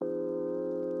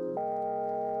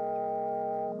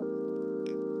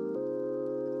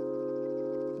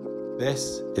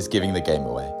This is Giving the Game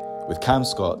Away with Cam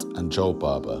Scott and Joel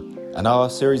Barber, and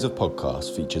our series of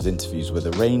podcasts features interviews with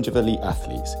a range of elite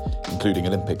athletes, including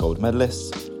Olympic gold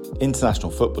medalists,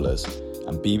 international footballers,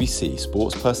 and BBC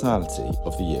Sports Personality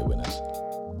of the Year winners.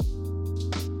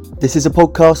 This is a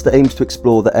podcast that aims to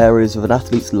explore the areas of an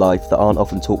athlete's life that aren't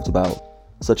often talked about,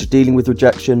 such as dealing with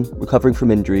rejection, recovering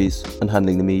from injuries, and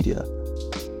handling the media.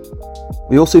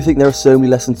 We also think there are so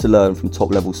many lessons to learn from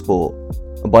top-level sport,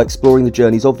 and by exploring the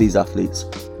journeys of these athletes,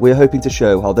 we are hoping to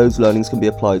show how those learnings can be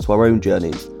applied to our own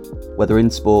journeys, whether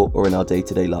in sport or in our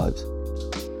day-to-day lives.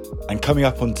 And coming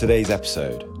up on today's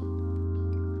episode,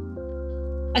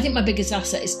 I think my biggest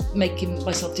asset is making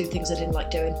myself do things I didn't like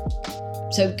doing.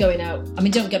 So going out, I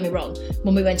mean, don't get me wrong,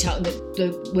 when we went out in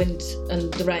the wind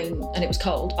and the rain and it was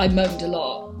cold, I moaned a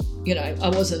lot. You know, I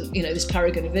wasn't, this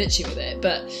paragon of virtue with it,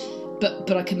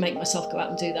 but I could make myself go out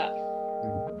and do that.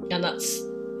 And that's,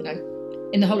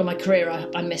 in the whole of my career,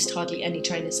 I missed hardly any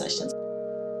training sessions.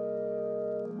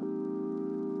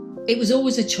 It was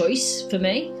always a choice for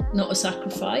me, not a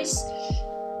sacrifice.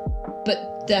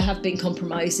 But there have been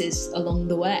compromises along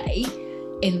the way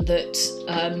in that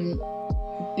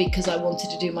because I wanted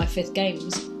to do my 5th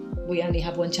games, we only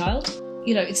have one child.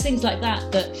 It's things like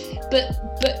that but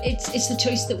it's the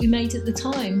choice that we made at the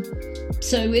time.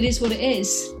 So it is what it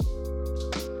is.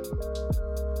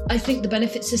 I think the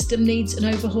benefit system needs an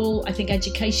overhaul. I think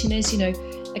education is,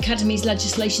 Academy's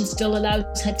legislation still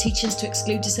allows head teachers to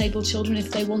exclude disabled children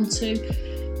if they want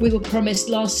to. We were promised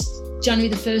last January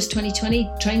the 1st,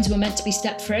 2020, trains were meant to be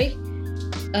step-free.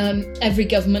 Every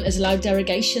government has allowed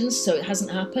derogations, so it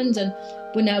hasn't happened, and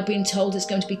we're now being told it's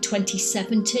going to be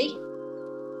 2070.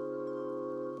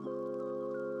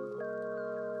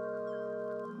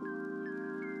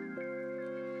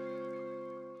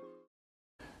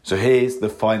 So here's the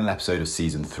final episode of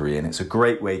Season 3, and it's a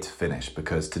great way to finish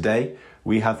because today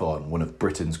we have on one of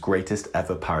Britain's greatest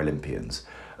ever Paralympians,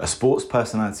 a Sports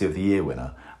Personality of the Year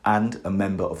winner and a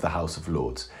member of the House of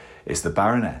Lords. It's the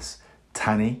Baroness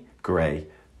Tanni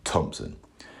Grey-Thompson.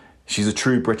 She's a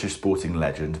true British sporting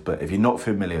legend, but if you're not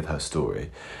familiar with her story,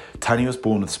 Tanni was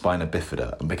born with spina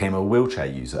bifida and became a wheelchair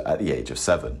user at the age of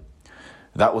 7.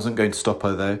 That wasn't going to stop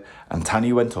her though, and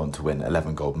Tanni went on to win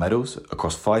 11 gold medals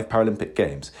across 5 Paralympic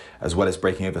Games, as well as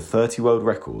breaking over 30 world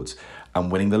records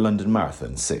and winning the London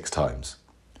Marathon 6 times.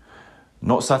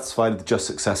 Not satisfied with just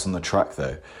success on the track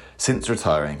though, since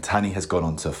retiring, Tanni has gone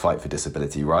on to fight for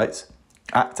disability rights,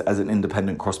 act as an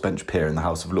independent crossbench peer in the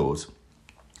House of Lords,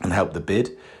 and help the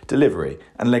bid, delivery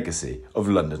and legacy of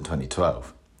London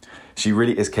 2012. She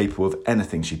really is capable of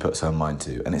anything she puts her mind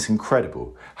to, and it's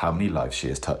incredible how many lives she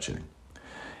is touching.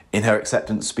 In her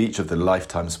acceptance speech of the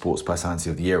Lifetime Sports Personality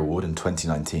of the Year award in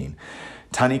 2019,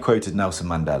 Tanni quoted Nelson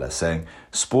Mandela saying,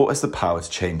 "Sport has the power to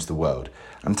change the world,"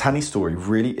 and Tanni's story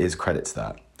really is credit to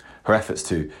that. Her efforts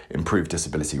to improve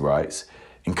disability rights,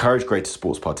 encourage greater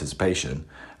sports participation,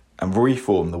 and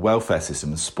reform the welfare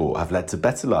system of sport have led to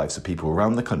better lives for people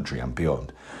around the country and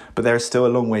beyond. But there is still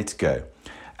a long way to go,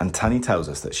 and Tanni tells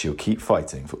us that she'll keep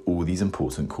fighting for all these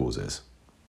important causes.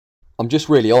 I'm just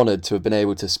really honoured to have been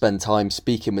able to spend time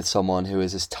speaking with someone who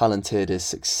is as talented, as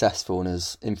successful and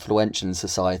as influential in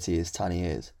society as Tanni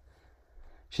is.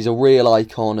 She's a real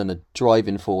icon and a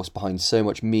driving force behind so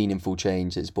much meaningful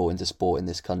change that's brought into sport in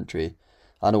this country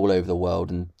and all over the world,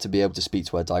 and to be able to speak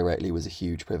to her directly was a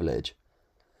huge privilege.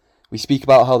 We speak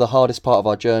about how the hardest part of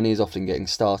our journey is often getting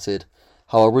started,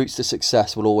 how our routes to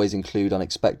success will always include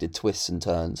unexpected twists and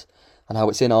turns, and how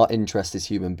it's in our interest as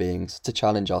human beings to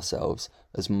challenge ourselves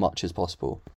as much as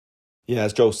possible. Yeah,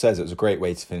 as Joel says, it was a great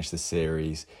way to finish the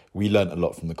series. We learnt a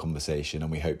lot from the conversation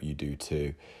and we hope you do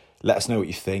too. Let us know what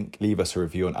you think. Leave us a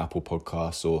review on Apple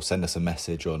Podcasts or send us a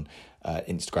message on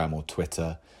Instagram or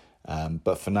Twitter.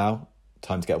 But for now,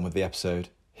 time to get on with the episode.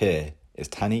 Here is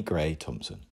Tanni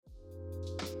Grey-Thompson.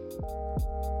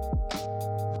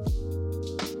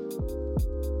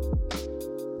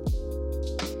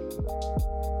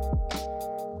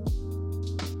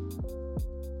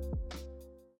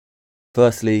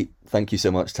 Firstly, thank you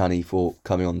so much, Tanni, for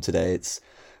coming on today. It's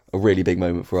a really big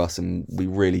moment for us, and we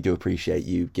really do appreciate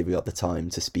you giving up the time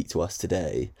to speak to us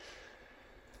today.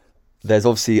 There's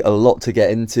obviously a lot to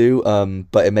get into,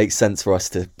 but it makes sense for us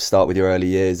to start with your early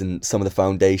years and some of the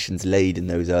foundations laid in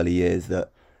those early years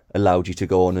that allowed you to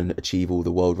go on and achieve all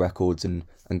the world records and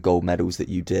gold medals that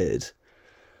you did.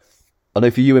 I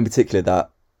know for you in particular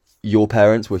that your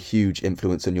parents were a huge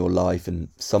influence on your life, and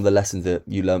some of the lessons that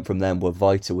you learned from them were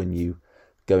vital in you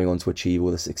going on to achieve all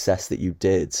the success that you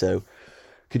did. So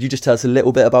could you just tell us a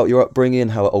little bit about your upbringing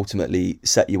and how it ultimately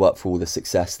set you up for all the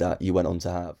success that you went on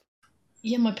to have?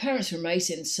 Yeah, my parents were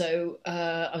amazing. So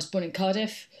I was born in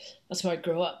Cardiff. That's where I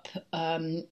grew up.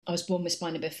 I was born with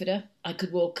spina bifida. I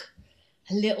could walk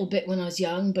a little bit when I was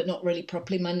young, but not really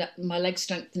properly. My leg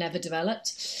strength never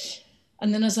developed.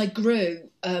 And then as I grew,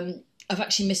 I've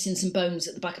actually missing some bones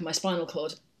at the back of my spinal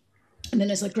cord. And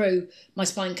then as I grew, my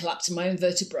spine collapsed and my own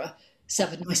vertebra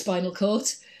severed my spinal cord.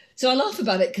 So I laugh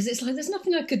about it because it's like there's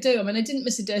nothing I could do. I mean, I didn't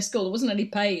miss a day of school. There wasn't any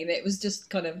pain. It was just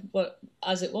kind of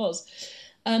as it was.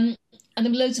 And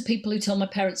there were loads of people who told my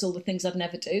parents all the things I'd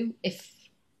never do if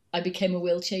I became a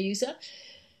wheelchair user.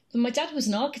 But my dad was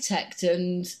an architect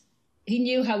and he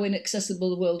knew how inaccessible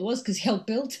the world was because he helped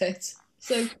build it.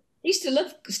 So he used to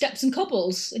love steps and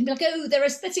cobbles and be like, oh, they're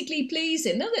aesthetically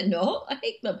pleasing. No, they're not. I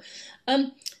hate them.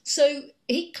 So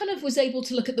he kind of was able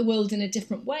to look at the world in a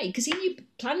different way because he knew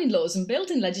planning laws and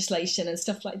building legislation and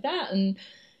stuff like that. And it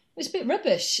was a bit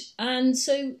rubbish. And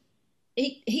so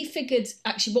he figured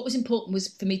actually what was important was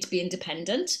for me to be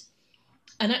independent.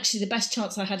 And actually the best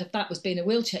chance I had of that was being a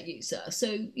wheelchair user.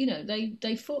 So,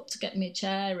 they fought to get me a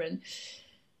chair, and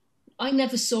I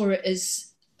never saw it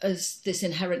as this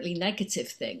inherently negative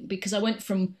thing because I went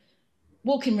from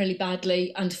walking really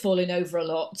badly and falling over a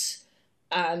lot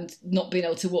and not being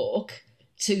able to walk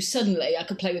to suddenly I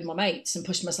could play with my mates and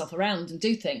push myself around and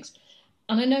do things.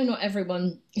 And I know not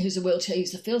everyone who's a wheelchair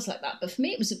user feels like that, but for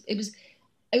me it was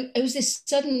this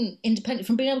sudden independence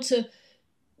from being able to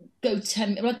go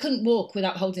 10 minutes. I couldn't walk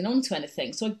without holding on to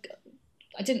anything. So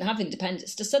I didn't have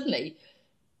independence to suddenly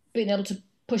being able to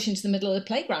push into the middle of the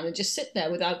playground and just sit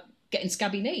there without getting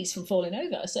scabby knees from falling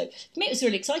over. So for me, it was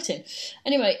really exciting.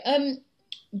 Anyway,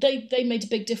 they made a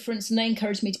big difference and they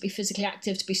encouraged me to be physically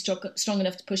active, to be strong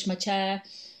enough to push my chair.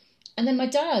 And then my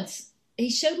dad, he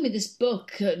showed me this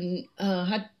book and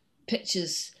had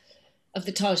pictures of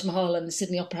the Taj Mahal and the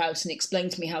Sydney Opera House, and he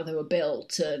explained to me how they were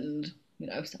built. And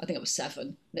I think I was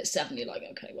 7. And at 7, you're like,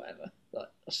 okay, whatever. Like,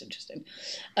 that's interesting.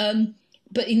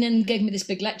 But he then gave me this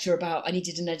big lecture about I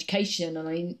needed an education and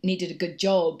I needed a good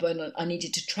job and I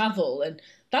needed to travel, and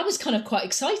that was kind of quite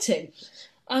exciting.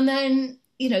 And then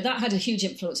that had a huge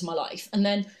influence on my life. And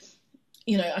then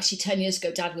actually 10 years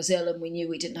ago, Dad was ill and we knew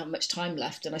we didn't have much time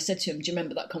left. And I said to him, do you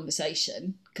remember that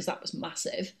conversation? Because that was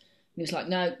massive. And he was like,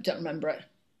 no, don't remember it.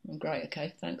 I'm great.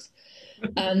 Okay, thanks.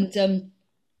 And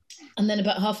then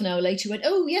about half an hour later, he went,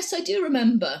 oh, yes, I do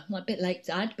remember. I'm like, a bit late,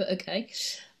 Dad, but okay.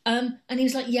 And he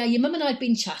was like, yeah, your mum and I had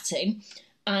been chatting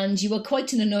and you were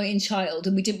quite an annoying child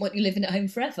and we didn't want you living at home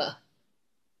forever.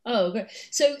 Oh, great.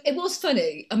 So it was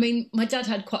funny. I mean, my dad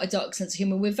had quite a dark sense of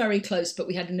humour. We're very close, but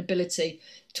we had an ability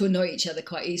to annoy each other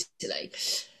quite easily.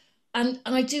 And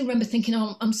I do remember thinking,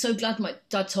 oh, I'm so glad my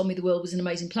dad told me the world was an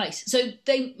amazing place. So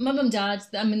mum and dad,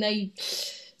 they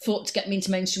fought to get me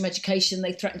into mainstream education.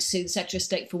 They threatened to sue the Secretary of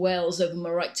State for Wales over my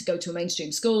right to go to a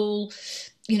mainstream school.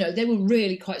 They were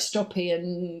really quite stroppy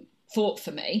and fought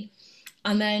for me.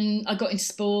 And then I got into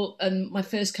sport and my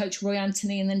first coach, Roy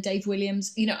Anthony, and then Dave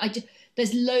Williams.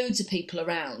 There's loads of people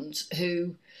around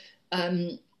who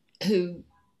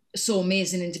saw me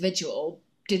as an individual,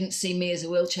 didn't see me as a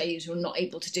wheelchair user and not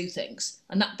able to do things.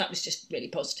 And that was just really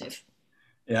positive.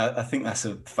 Yeah, I think that's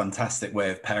a fantastic way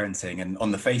of parenting. And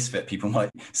on the face of it, people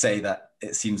might say that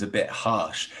it seems a bit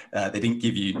harsh. They didn't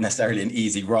give you necessarily an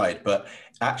easy ride, but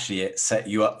actually it set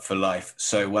you up for life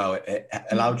so well. It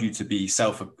allowed you to be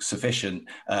self-sufficient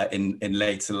in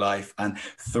later life and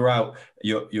throughout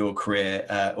your career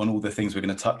on all the things we're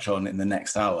going to touch on in the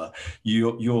next hour.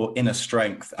 Your inner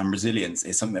strength and resilience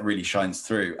is something that really shines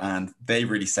through, and they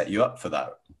really set you up for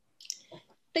that.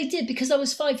 They did, because I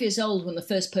was 5 years old when the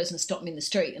first person stopped me in the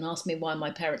street and asked me why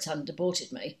my parents hadn't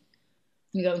aborted me.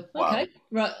 You go, okay, wow.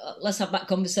 Right, let's have that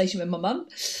conversation with my mum.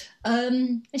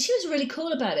 And she was really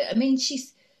cool about it. I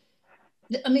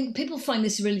mean, people find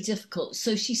this really difficult.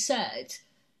 So she said,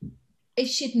 if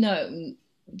she'd known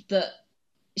that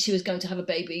she was going to have a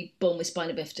baby born with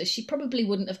spina bifida, she probably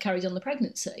wouldn't have carried on the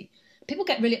pregnancy. People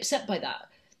get really upset by that.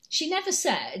 She never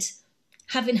said,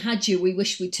 having had you, we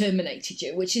wish we terminated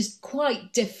you, which is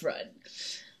quite different.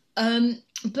 I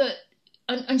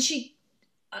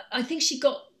think she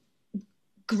got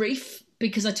grief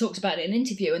because I talked about it in an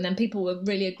interview, and then people were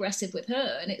really aggressive with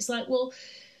her. And it's like, well,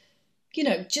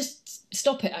 just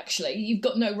stop it, actually. You've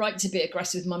got no right to be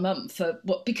aggressive with my mum for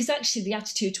what, because actually the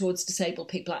attitude towards disabled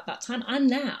people at that time and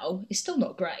now is still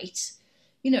not great.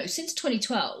 Since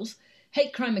 2012,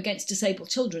 hate crime against disabled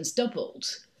children's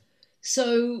doubled.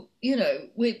 So,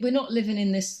 we're not living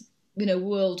in this,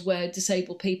 world where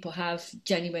disabled people have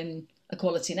genuine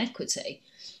equality and equity.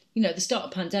 The start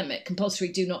of the pandemic, compulsory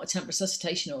do not attempt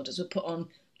resuscitation orders were put on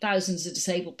thousands of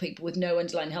disabled people with no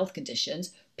underlying health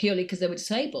conditions purely because they were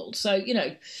disabled. So,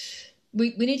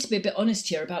 we need to be a bit honest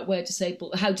here about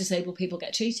how disabled people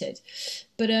get treated.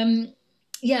 But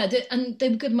yeah, and they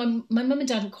were good. My mum and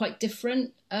dad were quite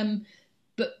different,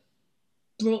 but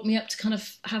brought me up to kind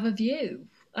of have a view,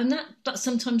 and that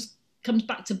sometimes comes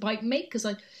back to bite me, because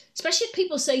especially if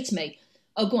people say to me,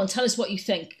 "Oh, go on, tell us what you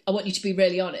think. I want you to be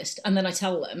really honest," and then I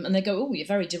tell them, and they go, "Oh, you're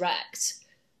very direct."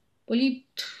 Well,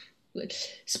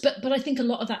 but I think a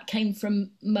lot of that came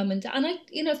from mum and dad. And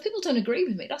if people don't agree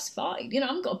with me, that's fine. I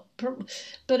haven't got a problem.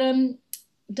 But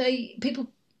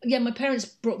my parents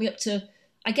brought me up to,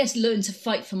 I guess, learn to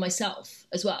fight for myself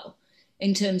as well,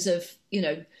 in terms of,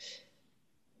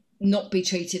 not be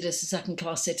treated as a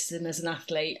second-class citizen as an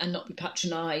athlete, and not be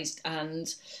patronised,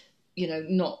 and,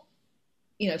 not,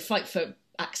 fight for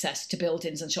access to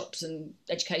buildings and shops and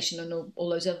education and all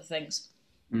those other things.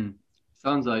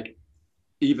 Sounds like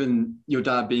even your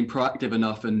dad being proactive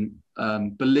enough and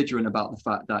belligerent about the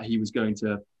fact that he was going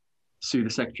to sue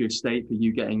the Secretary of State for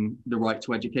you getting the right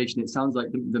to education. It sounds like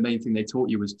the main thing they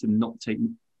taught you was to not take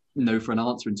no for an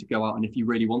answer, and to go out, and if you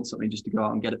really want something, just to go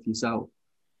out and get it for yourself.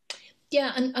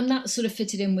 Yeah, and that sort of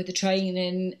fitted in with the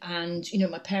training. And,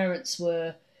 my parents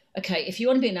were, okay, if you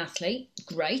want to be an athlete,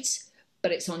 great,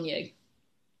 but it's on you.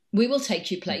 We will take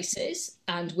you places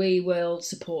and we will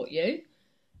support you,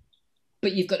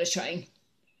 but you've got to train.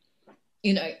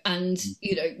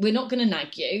 We're not going to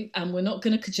nag you, and we're not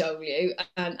going to cajole you,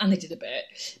 and they did a bit.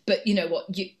 But you know what?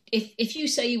 If you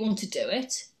say you want to do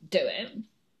it,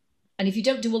 and if you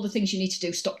don't do all the things you need to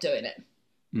do, stop doing it.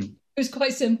 It was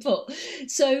quite simple.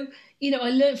 So, I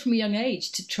learned from a young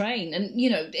age to train, and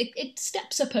it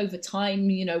steps up over time.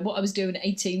 What I was doing at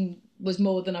 18 was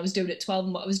more than I was doing at 12,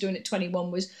 and what I was doing at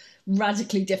 21 was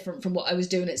radically different from what I was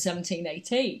doing at 17,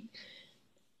 18.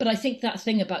 But I think that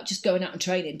thing about just going out and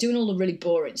training, doing all the really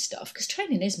boring stuff, because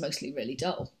training is mostly really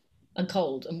dull and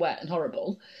cold and wet and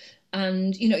horrible.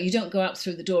 And, you don't go out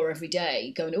through the door every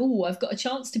day going, "Oh, I've got a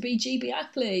chance to be GB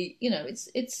athlete."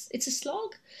 It's a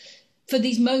slog for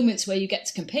these moments where you get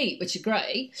to compete, which are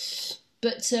great.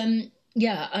 But,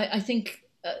 I think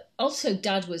also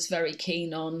Dad was very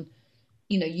keen on,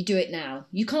 you do it now.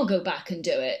 You can't go back and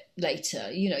do it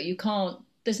later. You can't.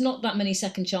 There's not that many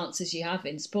second chances you have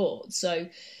in sport. So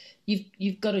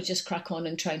you've got to just crack on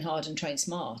and train hard and train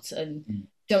smart, and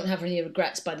don't have any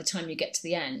regrets by the time you get to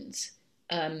the end.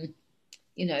 And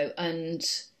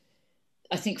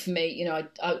I think for me,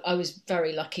 I was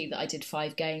very lucky that I did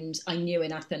 5 games. I knew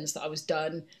in Athens that I was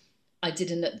done. My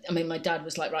dad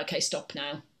was like, "Right, okay, stop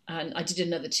now." And I did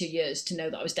another 2 years to know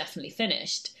that I was definitely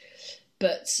finished.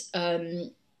 But,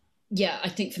 I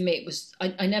think for me it was,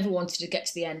 I never wanted to get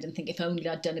to the end and think, if only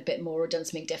I'd done a bit more or done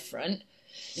something different,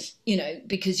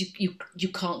 because you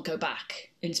can't go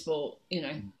back in sport. You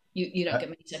don't get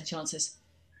many second chances.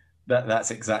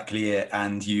 That's exactly it.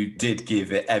 And you did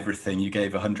give it everything. You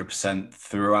gave 100%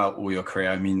 throughout all your career.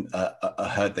 I mean, I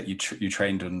heard that you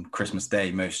trained on Christmas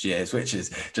Day most years, which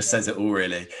just says it all,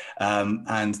 really.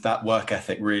 And that work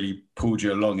ethic really pulled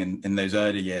you along in those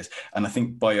early years. And I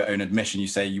think by your own admission, you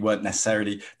say you weren't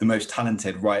necessarily the most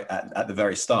talented right at the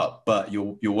very start, but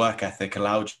your work ethic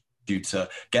allowed you to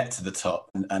get to the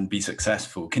top and be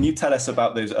successful. Can you tell us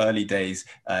about those early days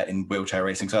in wheelchair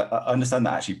racing? So I understand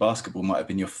that actually basketball might have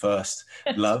been your first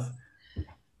love.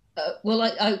 Well,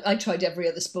 I tried every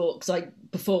other sport, because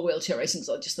before wheelchair racing,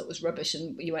 I just thought it was rubbish,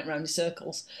 and you went round in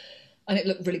circles and it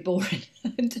looked really boring.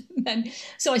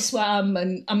 So I swam,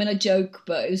 and I joke,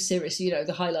 but it was serious.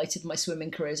 The highlight of my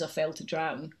swimming career is I failed to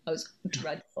drown. I was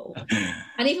dreadful.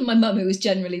 And even my mum, who was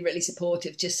generally really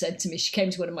supportive, just said to me, she came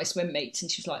to one of my swim meets and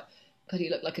she was like, "God,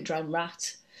 you look like a drowned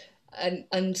rat."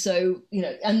 And so,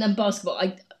 and then basketball,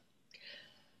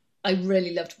 I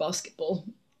really loved basketball.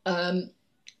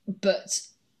 But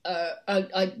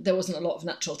there wasn't a lot of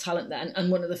natural talent then.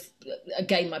 And one of a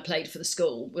game I played for the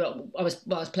school, I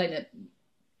was playing at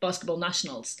basketball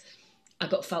nationals, I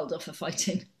got fouled off for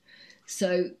fighting.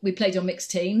 So we played on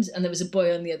mixed teams, and there was a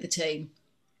boy on the other team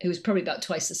who was probably about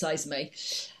twice the size of me,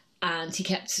 and he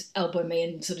kept elbowing me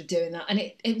and sort of doing that, and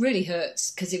it really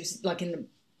hurts, because it was like in the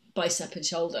bicep and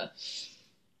shoulder,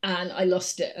 and I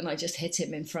lost it, and I just hit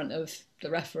him in front of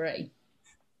the referee.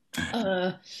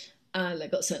 And I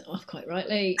got sent off, quite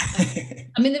rightly.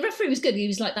 The referee was good. He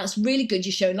was like, "That's really good.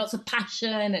 You're showing lots of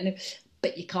passion,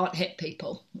 but you can't hit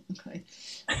people." Okay.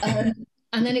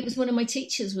 And then it was one of my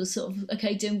teachers was sort of,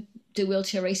 "Okay, do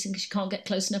wheelchair racing, because you can't get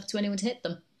close enough to anyone to hit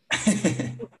them."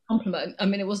 Compliment.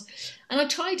 It was, and I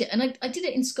tried it, and I did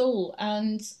it in school,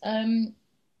 and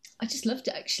I just loved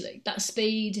it, actually. That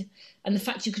speed and the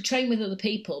fact you could train with other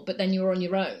people, but then you were on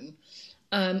your own,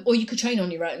 or you could train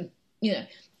on your own,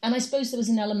 And I suppose there was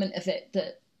an element of it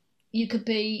that you could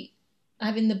be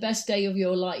having the best day of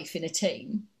your life in a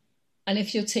team, and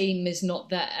if your team is not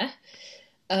there,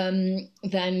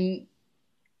 then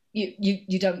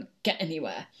you don't get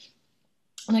anywhere.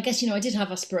 And I guess, I did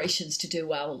have aspirations to do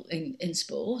well in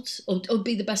sport, or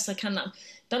be the best I can.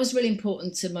 That was really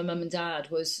important to my mum and dad.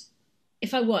 Was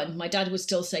if I won, my dad would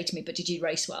still say to me, "But did you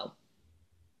race well?"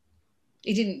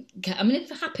 He didn't care. I mean, if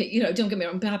happy, don't get me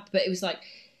wrong, I'm happy, but it was like,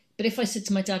 but if I said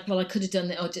to my dad, "Well, I could have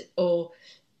done it," or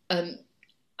I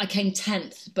came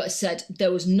 10th, but I said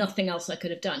there was nothing else I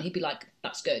could have done, he'd be like,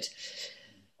 "That's good."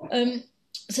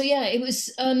 So yeah, it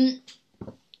was.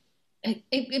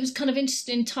 It was kind of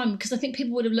interesting time, because I think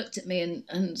people would have looked at me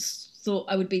and thought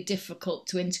I would be difficult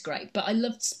to integrate, but I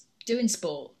loved doing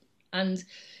sport, and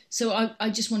so I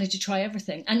just wanted to try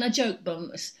everything. And I joke,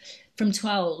 but from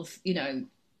 12,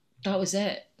 that was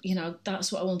it.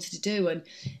 That's what I wanted to do, and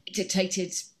it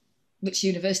dictated which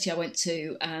university I went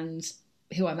to and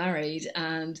who I married,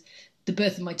 and the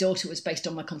birth of my daughter was based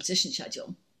on my competition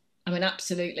schedule. I mean,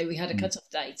 absolutely, we had a cut-off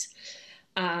date,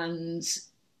 and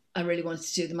I really wanted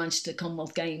to do the Manchester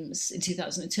Commonwealth Games in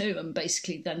 2002, and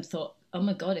basically then thought, oh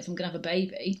my God, if I'm going to have a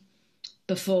baby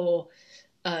before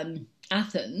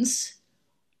Athens,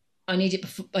 I need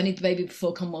the baby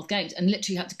before Commonwealth Games, and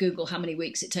literally had to Google how many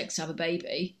weeks it takes to have a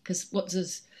baby, because what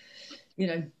does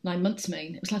 9 months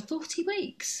mean? It was like 40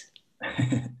 weeks.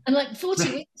 And like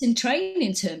 40 weeks in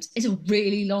training terms is a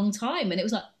really long time, and it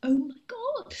was like, oh my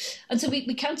God. And so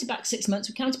we counted back 6 months,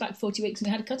 we counted back 40 weeks, and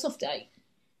we had a cut-off date.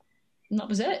 And that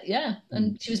was it, yeah.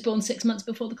 And she was born 6 months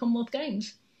before the Commonwealth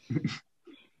Games.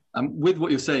 With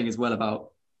what you're saying as well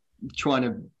about trying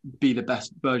to be the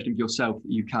best version of yourself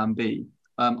that you can be,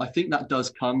 I think that does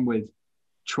come with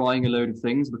trying a load of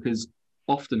things, because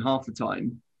often, half the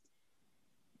time,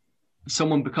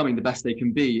 someone becoming the best they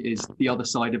can be is the other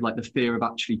side of like the fear of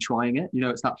actually trying it.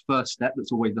 It's that first step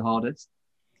that's always the hardest.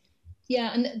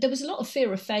 Yeah, and there was a lot of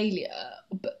fear of failure,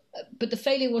 but the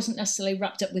failure wasn't necessarily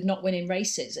wrapped up with not winning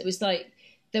races. It was like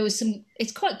there was some.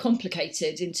 It's quite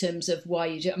complicated in terms of why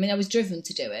you do. I mean, I was driven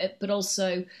to do it, but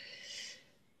also,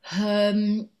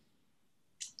 I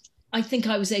think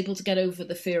I was able to get over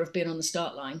the fear of being on the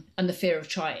start line and the fear of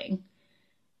trying.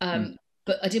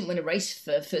 But I didn't win a race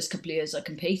for the first couple of years I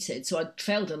competed, so I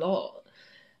failed a lot.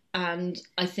 And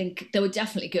I think there were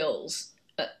definitely girls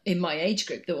in my age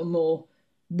group that were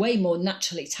way more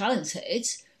naturally talented,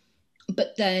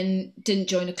 but then didn't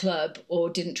join a club or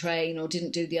didn't train or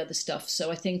didn't do the other stuff.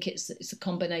 So I think it's a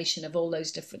combination of all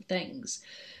those different things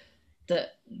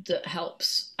that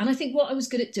helps. And I think what I was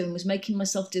good at doing was making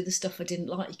myself do the stuff I didn't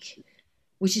like,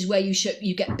 which is where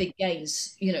you get big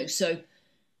gains. So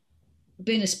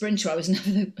being a sprinter, I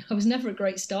was never a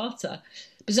great starter.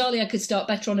 Bizarrely, I could start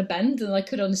better on a bend than I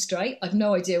could on a straight. I've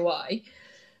no idea why.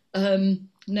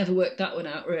 Never worked that one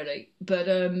out really, but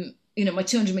my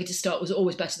 200 meter start was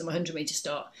always better than my 100 meter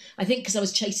start. I think because I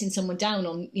was chasing someone down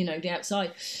on the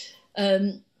outside.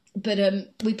 But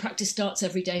we practiced starts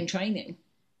every day in training,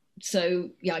 so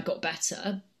yeah, I got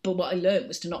better. But what I learned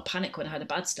was to not panic when I had a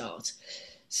bad start.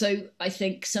 So I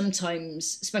think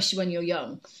sometimes, especially when you're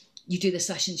young, you do the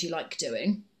sessions you like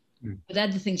doing, but they're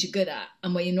the things you're good at,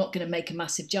 and where you're not going to make a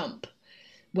massive jump.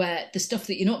 Where the stuff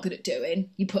that you're not good at doing,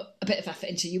 you put a bit of effort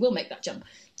into, you will make that jump.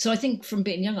 So I think from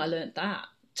being young, I learned that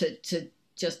to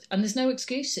just, and there's no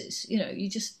excuses. You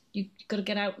got to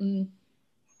get out, and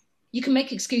you can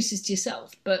make excuses to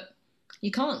yourself, but you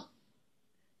can't.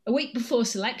 A week before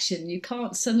selection, you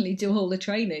can't suddenly do all the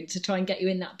training to try and get you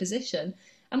in that position.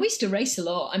 And we used to race a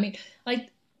lot. I mean, my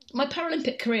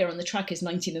Paralympic career on the track is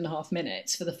 19 and a half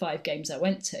minutes for the 5 games I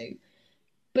went to.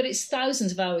 But it's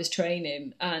thousands of hours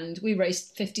training, and we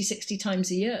raced 50, 60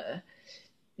 times a year,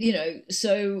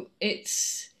 so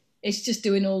it's just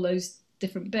doing all those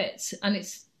different bits. And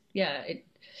it's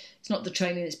not the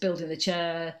training, it's building the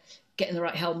chair, getting the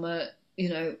right helmet,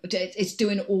 it's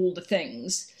doing all the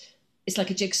things. It's like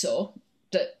a jigsaw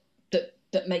that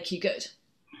make you good.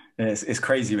 It's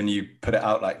crazy when you put it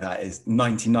out like that. Is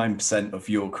 99% of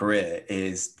your career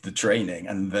is the training,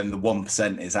 and then the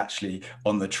 1% is actually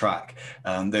on the track.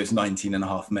 Those 19 and a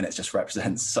half minutes just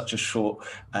represents such a short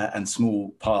and small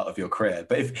part of your career.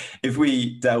 But if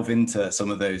we delve into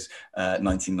some of those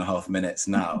 19 and a half minutes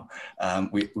now,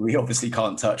 we obviously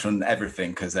can't touch on everything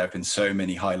because there have been so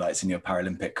many highlights in your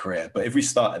Paralympic career. But if we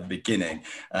start at the beginning,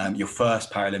 your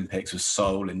first Paralympics was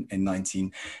Seoul in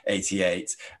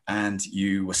 1988, and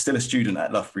you were still a student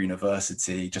at Loughborough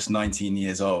University, just 19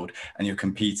 years old, and you're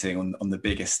competing on the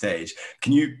biggest stage.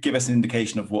 Can you give us an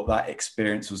indication of what that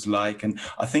experience was like? And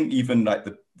I think even like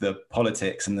the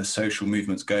politics and the social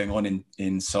movements going on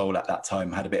in Seoul at that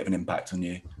time had a bit of an impact on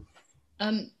you.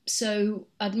 So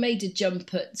I'd made a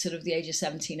jump at sort of the age of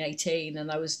 17, 18,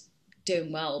 and I was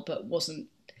doing well, but wasn't,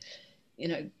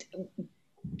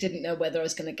 didn't know whether I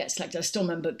was going to get selected. I still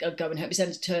remember going home. It was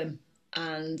end of term,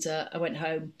 and I went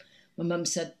home. My mum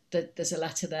said that there's a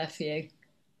letter there for you.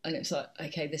 And it was like,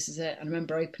 okay, this is it. And I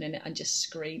remember opening it and just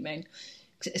screaming.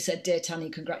 It said, "Dear Tanny,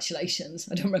 congratulations."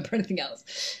 I don't remember anything else.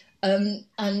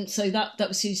 And so that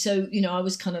was, so, I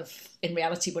was kind of, in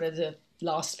reality, one of the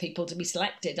last people to be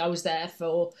selected. I was there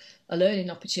for a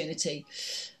learning opportunity.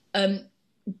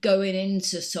 Going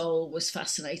into Seoul was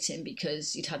fascinating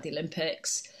because you'd had the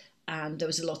Olympics and there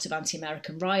was a lot of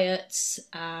anti-American riots,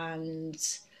 and,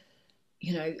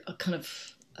 I kind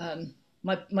of,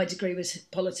 my degree was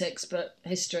politics, but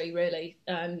history really.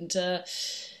 And,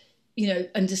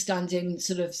 understanding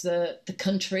sort of the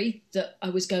country that I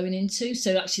was going into.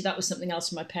 So actually that was something else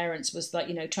from my parents, was like,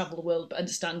 travel the world, but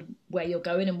understand where you're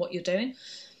going and what you're doing.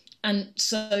 And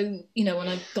so, when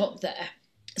I got there,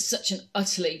 such an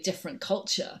utterly different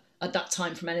culture at that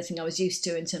time from anything I was used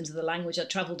to in terms of the language. I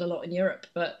travelled a lot in Europe,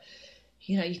 but,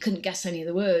 you couldn't guess any of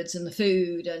the words, and the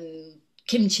food and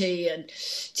kimchi and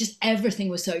just everything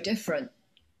was so different.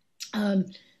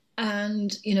 And,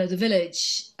 the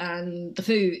village and the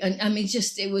food, and I mean,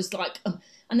 it was like,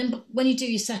 and then when you do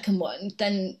your second one,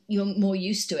 then you're more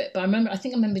used to it. But I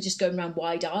think I remember just going around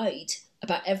wide-eyed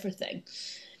about everything.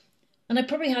 And I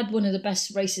probably had one of the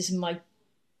best races in my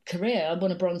career. I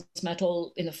won a bronze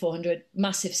medal in the 400,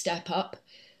 massive step up.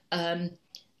 And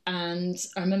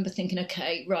I remember thinking,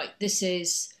 okay, right, this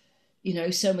is,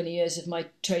 so many years of my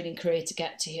training career to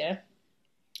get to here.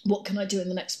 What can I do in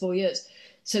the next 4 years?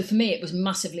 So for me, it was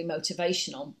massively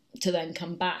motivational to then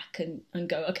come back and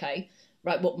go, okay,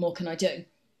 right, what more can I do?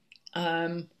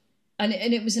 And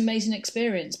it was an amazing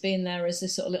experience being there as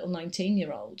this sort of little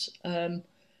 19-year-old. And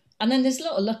then there's a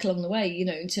lot of luck along the way,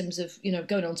 in terms of,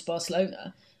 going on to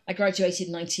Barcelona. I graduated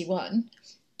in 91,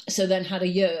 so then had a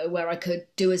year where I could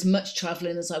do as much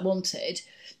travelling as I wanted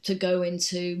to go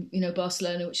into,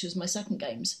 Barcelona, which was my second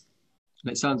games.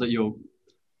 And it sounds like you're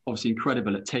obviously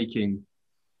incredible at taking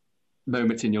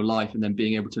moments in your life and then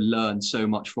being able to learn so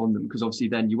much from them, because obviously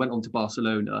then you went on to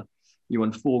Barcelona, you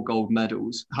won 4 gold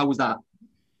medals. How was that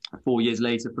 4 years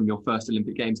later from your first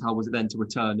Olympic Games? How was it then to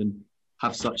return and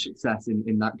have such success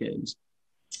in that Games?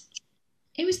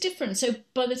 It was different. So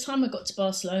by the time I got to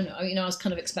Barcelona, I was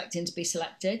kind of expecting to be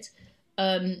selected.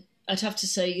 I'd have to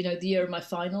say, the year of my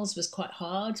finals was quite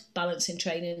hard, balancing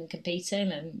training and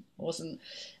competing, and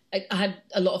I had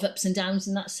a lot of ups and downs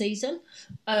in that season.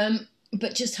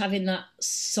 But just having that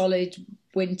solid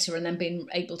winter and then being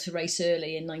able to race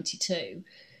early in 92,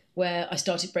 where I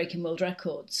started breaking world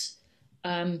records.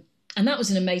 And that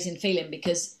was an amazing feeling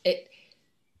because it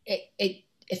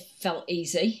felt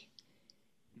easy,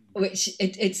 which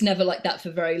it's never like that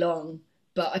for very long.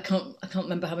 But I can't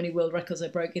remember how many world records I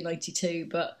broke in 92,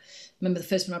 but I remember the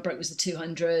first one I broke was the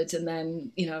 200, and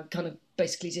then, kind of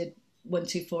basically did 1,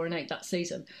 2, 4 and 8 that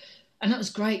season. And that was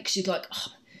great because you'd like,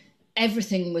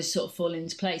 everything was sort of falling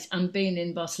into place. And being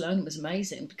in Barcelona was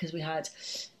amazing because we had,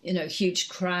 huge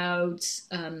crowds.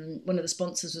 One of the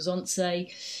sponsors was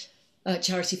ONCE,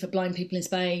 charity for blind people in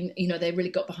Spain. They really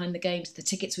got behind the games. The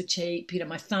tickets were cheap.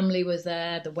 My family was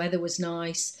there. The weather was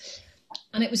nice.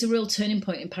 And it was a real turning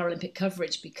point in Paralympic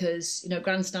coverage because,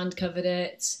 Grandstand covered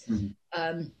it,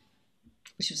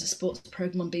 which was a sports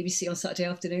programme on BBC on Saturday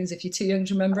afternoons, if you're too young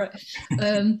to remember it.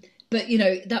 But,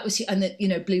 that was,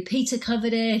 and Blue Peter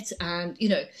covered it, and,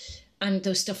 and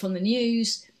there was stuff on the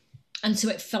news. And so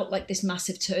it felt like this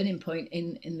massive turning point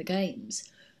in the Games.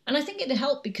 And I think it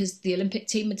helped because the Olympic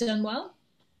team had done well.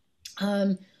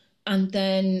 And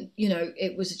then,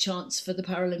 it was a chance for the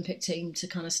Paralympic team to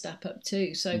kind of step up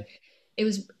too. So it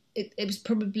was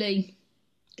probably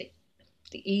the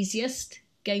easiest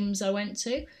Games I went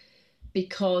to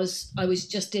because I was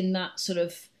just in that sort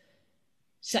of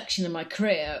section of my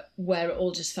career where it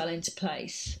all just fell into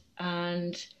place,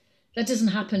 and that doesn't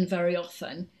happen very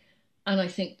often. And I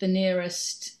think the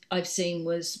nearest I've seen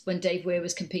was when Dave Weir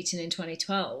was competing in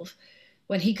 2012,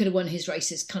 when he could have won his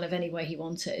races kind of any way he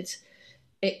wanted.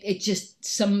 It just,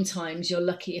 sometimes you're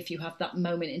lucky if you have that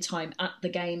moment in time at the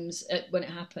Games when it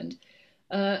happened,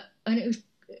 and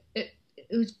it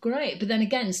was great. But then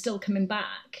again, still coming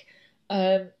back,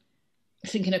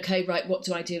 thinking, okay, right, what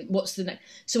do I do? What's the next?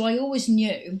 So I always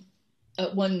knew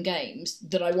at one Games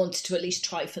that I wanted to at least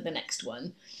try for the next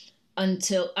one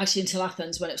until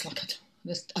Athens, when it was like,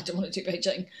 I don't want to do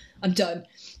Beijing, I'm done.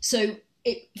 So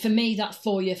for me, that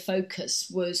 4-year focus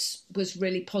was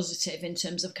really positive in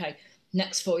terms of, okay,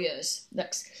 next 4 years.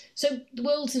 So the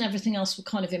Worlds and everything else were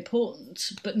kind of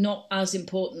important, but not as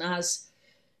important as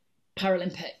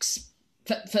Paralympics.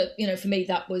 for me,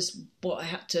 that was what I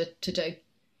had to do.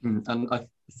 And I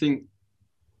think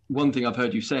one thing I've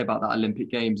heard you say about that Olympic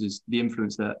Games is the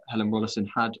influence that Helen Rollason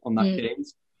had on that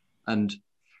Games, and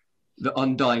the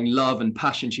undying love and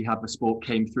passion she had for sport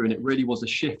came through, and it really was a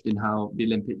shift in how the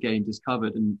Olympic Games is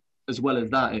covered. And as well as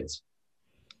that, it's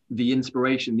the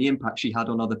inspiration, the impact she had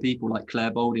on other people like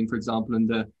Claire Boulding, for example, and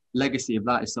the legacy of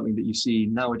that is something that you see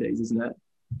nowadays, isn't it?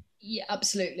 Yeah,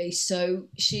 absolutely. So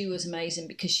she was amazing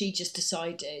because she just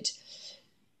decided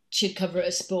she'd cover it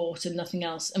as sport and nothing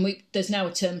else. And there's now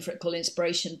a term for it called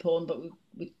inspiration porn, but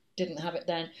we didn't have it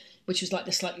then, which was like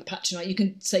the slightly patronising. You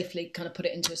can safely kind of put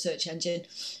it into a search engine.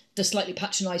 The slightly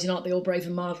patronising, aren't they all brave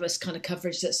and marvellous kind of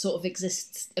coverage that sort of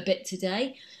exists a bit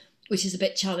today, which is a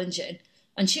bit challenging.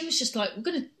 And she was just like,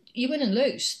 you win and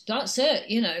lose. That's it,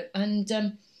 And,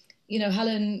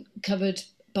 Helen covered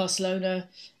Barcelona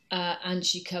and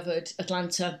she covered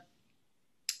Atlanta.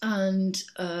 And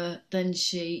then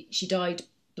she died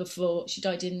in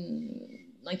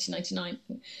 1999.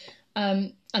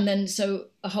 And then so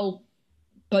a whole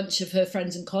bunch of her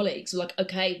friends and colleagues were like,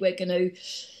 okay, we're going to,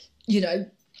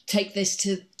 take this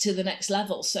to the next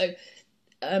level. So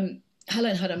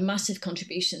Helen had a massive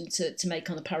contribution to make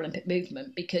on the Paralympic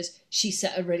movement because she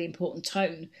set a really important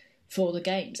tone for the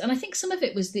Games. And I think some of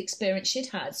it was the experience she'd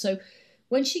had. So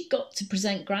when she got to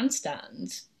present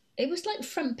Grandstand, it was like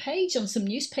front page on some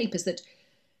newspapers that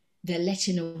they're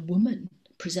letting a woman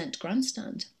present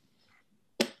Grandstand.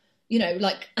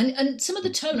 And some of the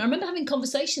tone, I remember having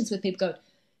conversations with people going,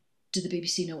 do the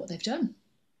BBC know what they've done?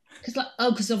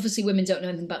 Because obviously women don't know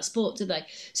anything about sport, do they?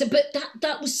 So, but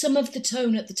that was some of the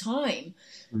tone at the time.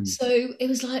 So it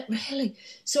was like, really?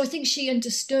 So I think she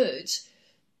understood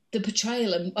the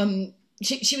portrayal, and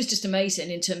she was just amazing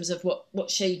in terms of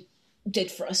what she did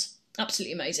for us.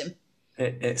 Absolutely amazing.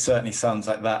 It certainly sounds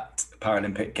like that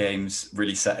Paralympic Games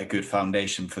really set a good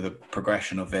foundation for the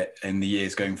progression of it in the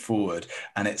years going forward.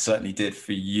 And it certainly did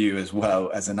for you as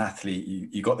well as an athlete.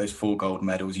 You got those 4 gold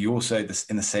medals. You also,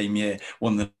 in the same year,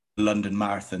 won the London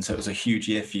Marathon. So it was a huge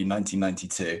year for you,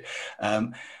 1992.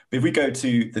 But if we go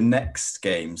to the next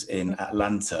Games in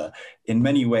Atlanta, in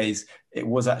many ways, it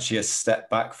was actually a step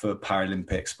back for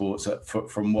Paralympic sports.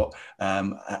 From what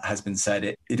has been said,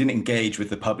 it didn't engage with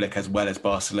the public as well as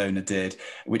Barcelona did,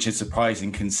 which is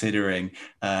surprising considering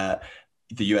the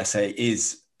USA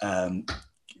is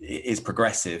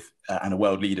progressive and a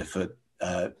world leader for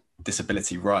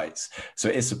disability rights. So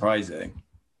it is surprising.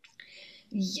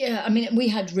 Yeah, I mean, we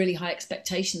had really high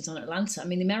expectations on Atlanta. I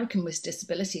mean, the American with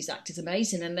Disabilities Act is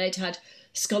amazing, and they'd had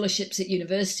scholarships at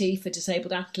university for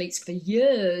disabled athletes for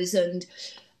years, and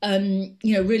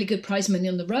really good prize money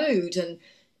on the road.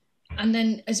 And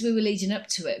then as we were leading up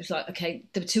to it, it was like, okay,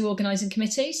 there were 2 organising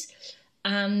committees,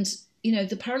 and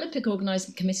the Paralympic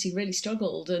organising committee really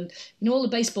struggled, and all the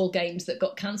baseball games that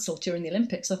got cancelled during the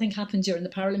Olympics, I think, happened during the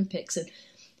Paralympics, and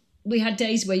we had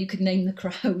days where you could name the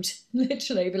crowd,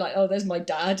 literally be like, oh, there's my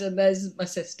dad and there's my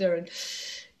sister and,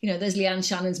 there's Leanne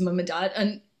Shannon's mum and dad.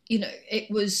 And, it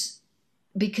was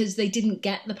because they didn't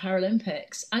get the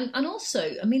Paralympics. And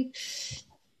also, I mean,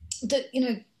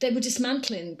 they were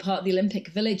dismantling part of the Olympic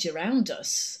village around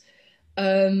us.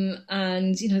 And,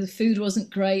 the food wasn't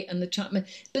great and the track,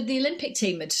 but the Olympic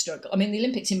team had struggled. I mean, the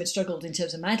Olympic team had struggled in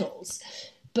terms of medals.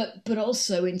 But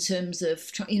also in terms of,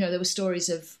 there were stories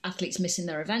of athletes missing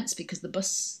their events because the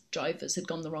bus drivers had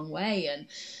gone the wrong way. And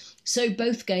so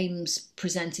both games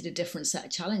presented a different set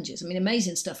of challenges. I mean,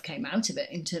 amazing stuff came out of it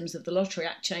in terms of the Lottery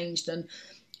Act changed and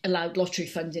allowed lottery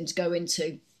funding to go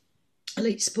into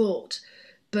elite sport.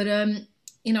 But, I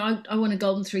won a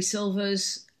gold and 3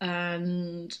 silvers.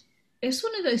 And it was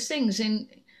one of those things in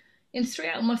 3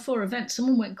 out of my 4 events,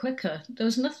 someone went quicker. There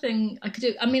was nothing I could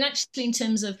do. I mean, actually, in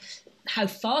terms of how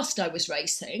fast I was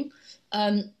racing,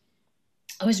 I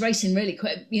was racing really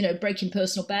quick, breaking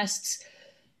personal bests.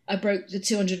 I broke the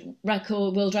 200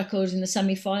 world record in the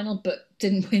semi-final, but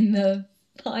didn't win the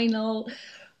final.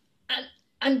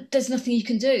 And there's nothing you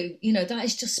can do. That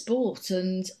is just sport.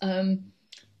 And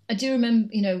I do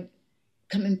remember,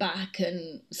 coming back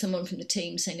and someone from the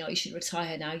team saying, oh, you should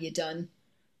retire now, you're done.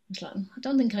 I was like, I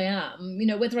don't think I am.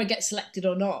 Whether I get selected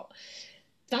or not,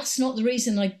 that's not the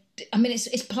reason I mean,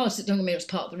 it's part of, don't get me wrong, it's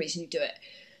part of the reason you do it.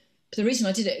 But the reason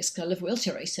I did it is because I love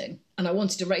wheelchair racing and I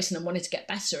wanted to race and I wanted to get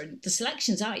better, and the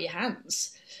selection's out of your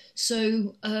hands.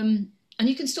 So, and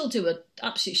you can still do an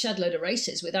absolute shed load of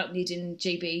races without needing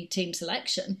GB team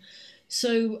selection.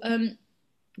 So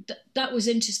that was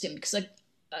interesting because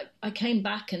I came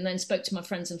back and then spoke to my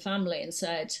friends and family and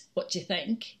said, what do you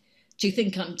think? Do you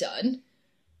think I'm done?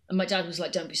 And my dad was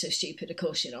like, don't be so stupid, of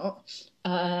course you're not.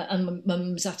 And my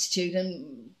mum's attitude,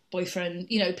 and boyfriend,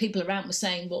 you know, people around were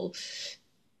saying, well,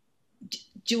 do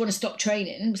you want to stop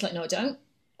training? And it was like, no, I don't.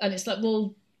 And it's like,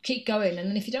 well, keep going. And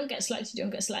then if you don't get selected, you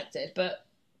don't get selected. But,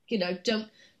 you know,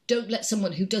 don't let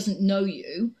someone who doesn't know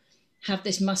you have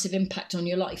this massive impact on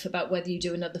your life about whether you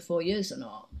do another 4 years or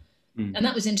not. And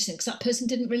that was interesting because that person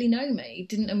didn't really know me,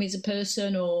 didn't know me as a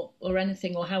person or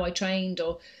anything, or how I trained,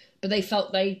 but they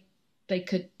felt they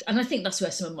could. And I think that's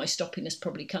where some of my stoppiness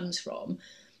probably comes from,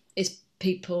 is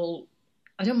people.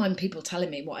 I don't mind people telling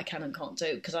me what I can and can't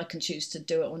do, because I can choose to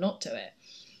do it or not do it.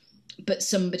 But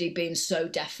somebody being so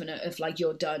definite of like,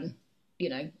 you're done, you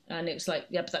know, and it was like,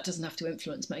 yeah, but that doesn't have to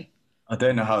influence me. I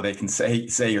don't know how they can say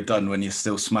you're done when you're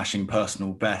still smashing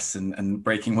personal bests and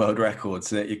breaking world records.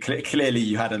 Clearly,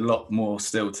 you had a lot more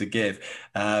still to give.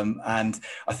 And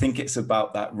I think it's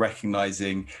about that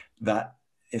recognizing that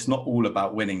it's not all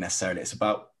about winning necessarily. It's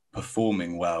about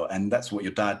performing well. And that's what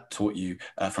your dad taught you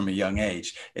from a young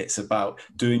age. It's about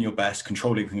doing your best,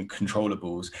 controlling the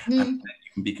controllables, and then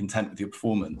you can be content with your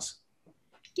performance.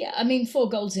 Yeah, I mean, 4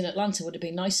 golds in Atlanta would have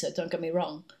been nicer, don't get me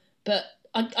wrong. But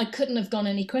I couldn't have gone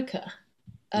any quicker.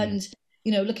 And,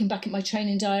 you know, looking back at my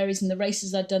training diaries and the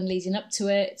races I'd done leading up to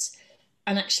it,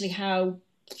 and actually how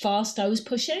fast I was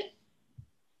pushing,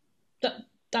 there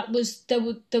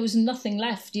was nothing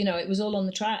left, you know, it was all on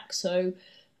the track. So,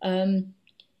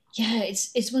 yeah,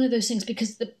 it's one of those things,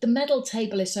 because the medal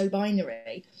table is so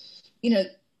binary. You know,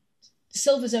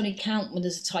 silvers only count when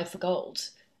there's a tie for gold,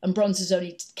 and bronzes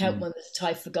only count when there's a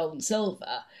tie for gold and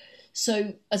silver.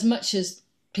 So as much as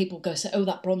people go say, oh,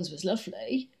 that bronze was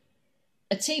lovely,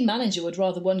 a team manager would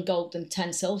rather 1 gold than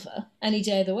 10 silver any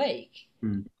day of the week.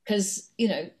 Because, you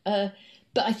know,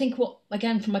 but I think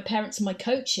again, from my parents and my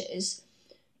coaches,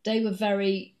 they were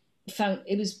found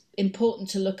it was important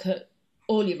to look at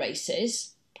all your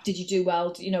races. Did you do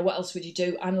well? You know, what else would you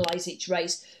do? Analyse each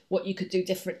race, what you could do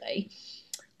differently.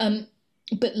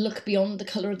 But look beyond the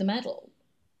colour of the medal.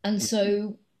 And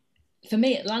so for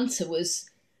me, Atlanta was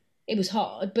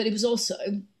hard, but it was also,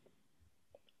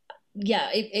 yeah,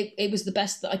 it was the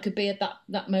best that I could be at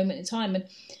that moment in time. And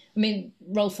I mean,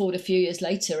 roll forward a few years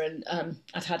later, and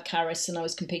I've had Caris, and I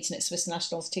was competing at Swiss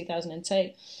Nationals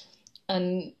 2002.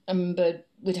 And I remember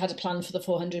we'd had a plan for the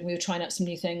 400, and we were trying out some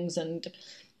new things, and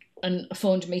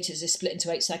 400 metres is split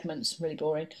into 8 segments, really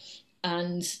boring.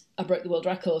 And I broke the world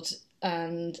record,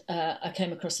 and I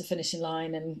came across the finishing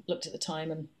line and looked at the time,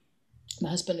 and my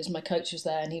husband, who's my coach, was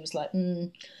there, and he was like,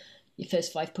 your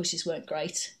first 5 pushes weren't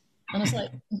great. And I was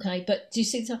like, okay, but do you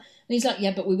see the time? And he's like,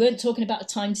 yeah, but we weren't talking about a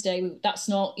time today. That's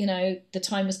not, you know, the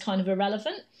time was kind of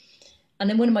irrelevant. And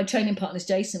then one of my training partners,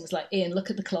 Jason, was like, Ian, look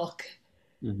at the clock.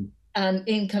 And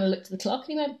Ian kind of looked at the clock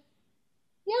and he went,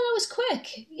 yeah, that was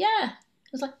quick. Yeah. I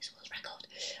was like, it's a world record.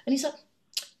 And he's like,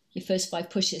 your first 5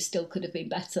 pushes still could have been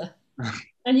better.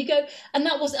 And you go, and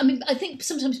that was, I mean, I think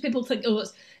sometimes people think, oh,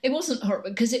 it wasn't horrible,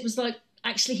 because it was like,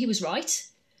 actually, he was right.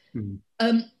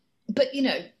 But, you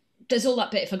know, there's all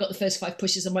that bit. If I got the first 5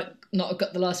 pushes, I might not have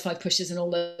got the last 5 pushes and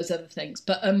all those other things.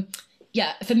 But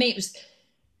yeah, for me, it was,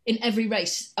 in every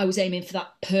race, I was aiming for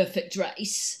that perfect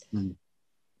race. And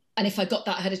if I got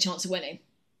that, I had a chance of winning.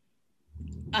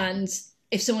 And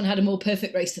if someone had a more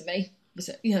perfect race than me,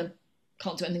 you know,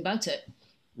 can't do anything about it.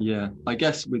 Yeah, I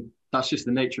guess that's just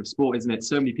the nature of sport, isn't it?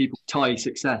 So many people tie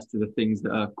success to the things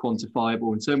that are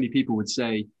quantifiable, and so many people would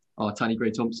say, oh, Tanni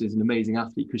Grey-Thompson is an amazing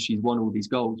athlete because she's won all these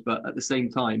golds. But at the same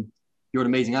time, you're an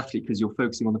amazing athlete because you're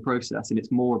focusing on the process, and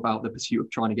it's more about the pursuit of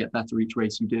trying to get better each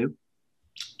race you do.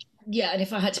 Yeah, and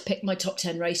if I had to pick my top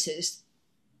 10 races,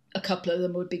 a couple of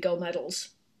them would be gold medals.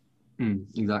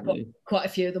 Exactly. Quite a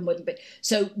few of them wouldn't be.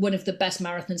 So one of the best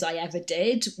marathons I ever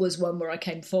did was one where I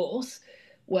came 4th,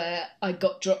 where I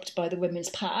got dropped by the women's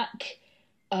pack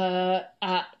at,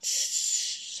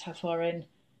 how far in?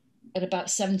 At about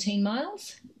 17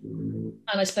 miles. And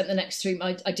I spent the next 3,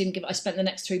 I spent the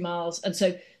next 3 miles. And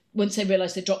so once they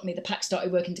realised they dropped me, the pack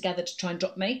started working together to try and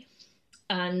drop me.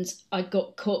 And I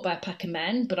got caught by a pack of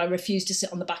men, but I refused to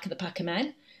sit on the back of the pack of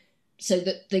men so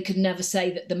that they could never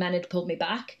say that the men had pulled me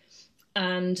back.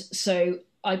 And so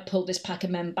I pulled this pack of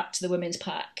men back to the women's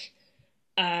pack.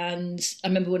 And I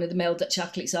remember one of the male Dutch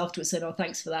athletes afterwards saying, oh,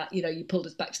 thanks for that. You know, you pulled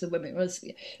us back to the women.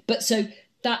 But so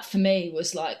that for me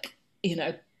was like, you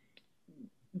know,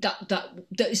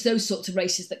 it's those sorts of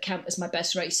races that count as my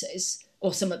best races,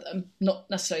 or some of them, not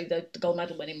necessarily the gold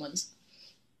medal winning ones.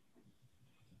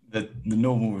 The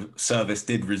normal service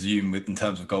did resume in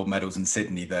terms of gold medals in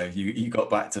Sydney, though. You got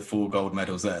back to 4 gold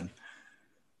medals then.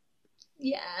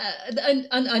 Yeah,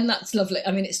 and that's lovely.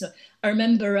 I mean, it's not. I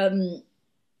remember,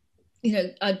 you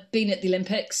know, I'd been at the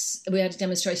Olympics. We had a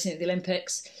demonstration at the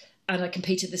Olympics, and I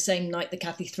competed the same night that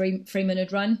Cathy Freeman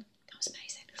had run. That was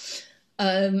amazing.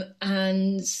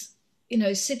 And, you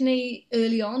know, Sydney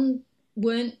early on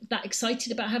weren't that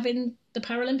excited about having the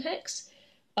Paralympics.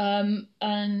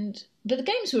 But the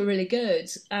games were really good.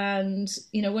 And,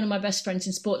 you know, one of my best friends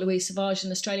in sport, Louise Savage,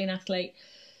 an Australian athlete,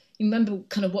 you remember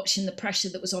kind of watching the pressure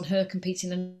that was on her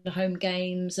competing in the home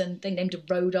games, and they named a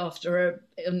road after her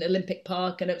in Olympic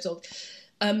Park, and it was all,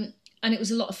 and it was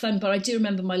a lot of fun. But I do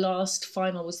remember my last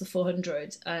final was the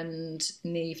 400, and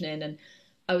in the evening, and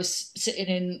I was sitting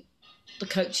in the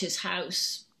coach's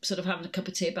house, sort of having a cup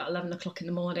of tea about 11 o'clock in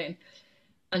the morning,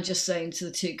 and just saying to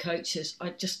the two coaches,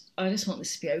 I just want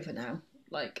this to be over now.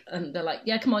 Like, and they're like,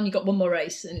 yeah, come on, you got one more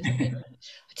race, and you know,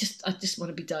 I just want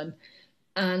to be done,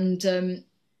 and.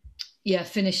 Yeah,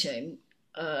 finishing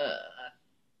and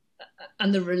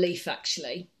the relief,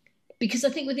 actually, because I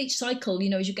think with each cycle, you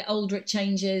know, as you get older, it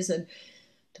changes and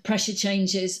the pressure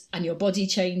changes and your body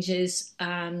changes.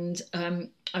 And I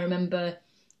remember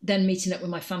then meeting up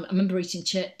with my family. I remember eating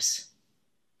chips,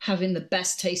 having the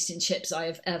best tasting chips I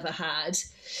have ever had,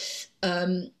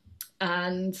 and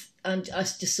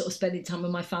us just sort of spending time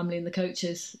with my family and the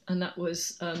coaches. And that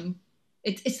was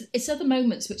it's other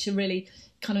moments which are really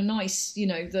kind of nice, you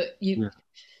know, that you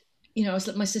know, I was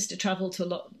like, my sister travelled to a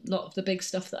lot of the big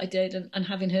stuff that I did, and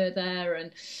having her there,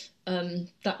 and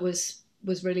that was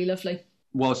really lovely.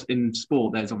 Whilst in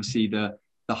sport, there's obviously the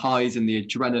highs and the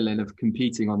adrenaline of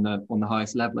competing on the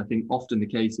highest level. I think often the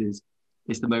case is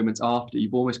it's the moments after.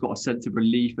 You've almost got a sense of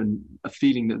relief and a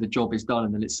feeling that the job is done,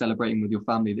 and then it's celebrating with your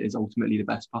family that is ultimately the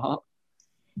best part.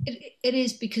 It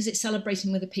is, because it's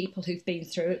celebrating with the people who've been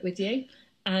through it with you.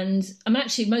 And I'm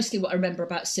actually mostly what I remember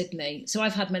about Sydney. So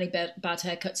I've had many bad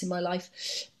haircuts in my life.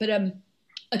 But,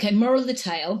 okay, moral of the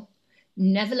tale,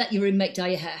 never let your roommate dye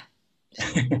your hair.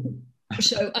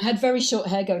 So I had very short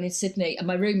hair going in Sydney, and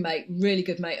my roommate, really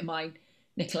good mate of mine,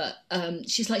 Nicola,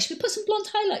 she's like, should we put some blonde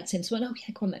highlights in? So I went, oh,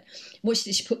 yeah, go on then. Watched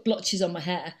it, she put blotches on my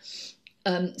hair.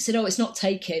 Said, oh, it's not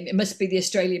taking. It must be the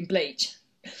Australian bleach.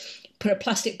 Put a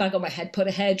plastic bag on my head, put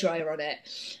a hairdryer on it.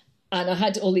 And I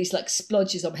had all these like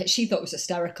splodges on my head. She thought it was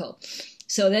hysterical.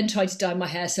 So I then tried to dye my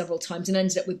hair several times and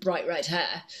ended up with bright red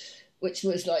hair, which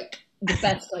was like the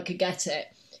best I could get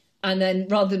it. And then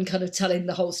rather than kind of telling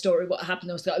the whole story, what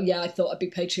happened, I was like, oh yeah, I thought I'd be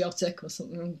patriotic or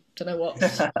something. Don't know what.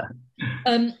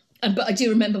 But I do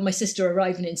remember my sister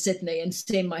arriving in Sydney and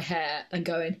seeing my hair and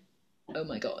going, oh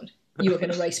my God, you were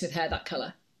going to race with hair that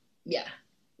colour? Yeah.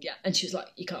 And she was like,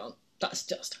 you can't. That's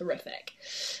just horrific.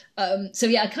 So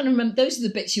yeah, I kind of remember, those are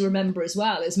the bits you remember as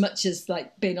well, as much as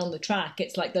like being on the track.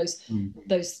 It's like those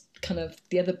kind of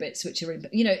the other bits which are in,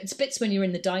 you know, it's bits when you're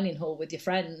in the dining hall with your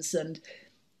friends, and,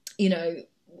 you know,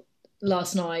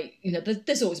 last night, you know,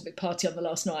 there's always a big party on the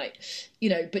last night, you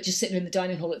know, but just sitting in the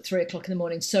dining hall at 3 o'clock in the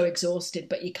morning, so exhausted,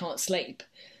 but you can't sleep,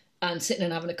 and sitting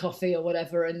and having a coffee or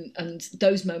whatever. And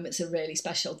those moments are really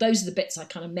special. Those are the bits I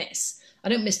kind of miss. I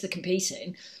don't miss the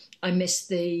competing. I miss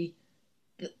the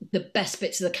best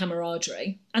bits of the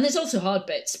camaraderie. And there's also hard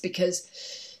bits,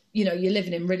 because, you know, you're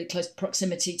living in really close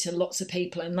proximity to lots of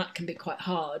people, and that can be quite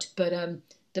hard. But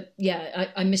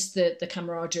I miss the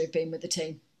camaraderie of being with the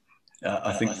team.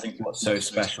 I think what's so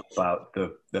special about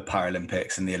the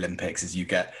Paralympics and the Olympics is you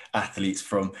get athletes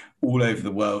from all over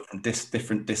the world, from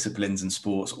different disciplines and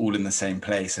sports, all in the same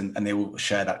place, and they all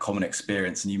share that common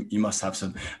experience. And you must have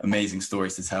some amazing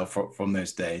stories to tell from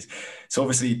those days. So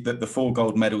obviously the 4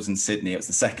 gold medals in Sydney, it was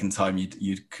the second time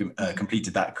you'd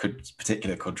completed that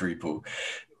particular quadruple.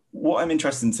 What I'm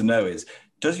interested to know is,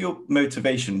 does your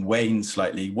motivation wane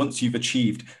slightly once you've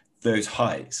achieved those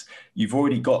highs? You've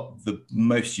already got the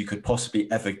most you could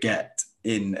possibly ever get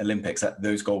in Olympics at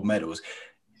those gold medals.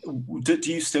 Do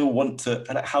you still want to,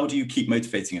 how do you keep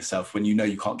motivating yourself when you know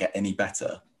you can't get any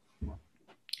better?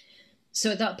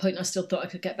 So at that point, I still thought I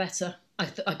could get better. I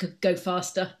could go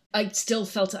faster. I still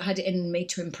felt I had it in me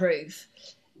to improve.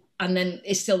 And then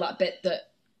it's still that bit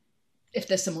that if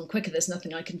there's someone quicker, there's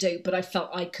nothing I can do, but I felt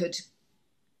I could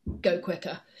go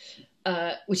quicker.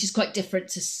 Which is quite different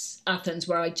to Athens,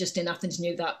 where I just in Athens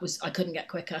knew I couldn't get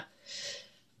quicker.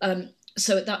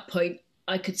 So at that point,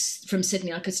 from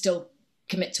Sydney, I could still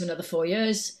commit to another 4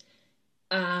 years,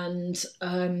 and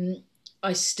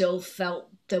I still felt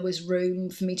there was room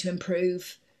for me to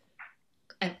improve.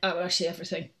 Actually,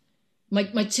 everything.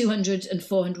 My 200 and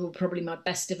 400 were probably my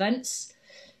best events.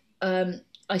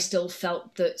 I still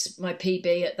felt that my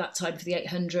PB at that time for the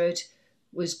 800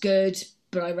 was good,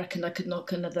 but I reckoned I could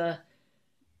knock another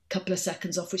couple of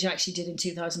seconds off, which I actually did in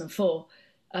 2004.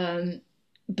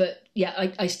 But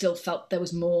yeah, I still felt there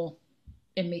was more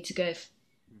in me to give.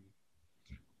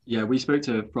 Yeah, we spoke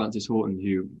to Frances Horton,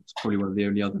 who is probably one of the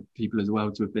only other people as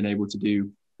well to have been able to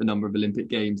do the number of Olympic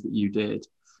Games that you did.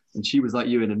 And she was like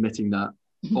you in admitting that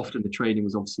often the training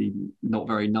was obviously not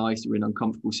very nice or in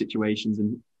uncomfortable situations,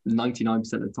 and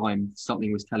 99% of the time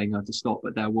something was telling her to stop,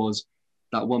 but there was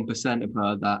that 1% of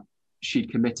her that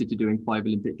she'd committed to doing 5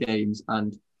 Olympic Games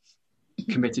and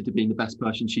committed to being the best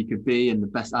person she could be and the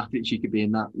best athlete she could be,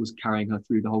 and that was carrying her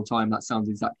through the whole time. That sounds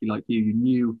exactly like you. You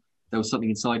knew there was something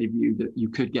inside of you that you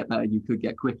could get better, you could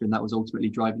get quicker, and that was ultimately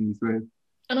driving you through.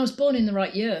 And I was born in the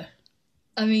right year.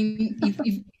 I mean,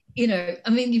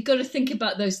 you've got to think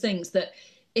about those things, that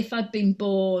if I'd been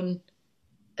born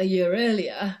a year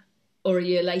earlier or a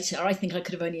year later, I think I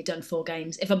could have only done 4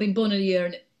 games. If I'd been born a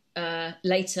year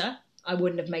later, I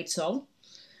wouldn't have made Seoul.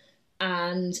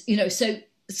 And,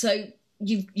 so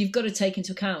you've got to take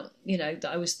into account, that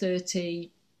I was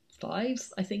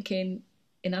 35, I think, in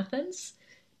Athens.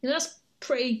 That's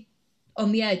pretty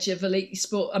on the edge of elite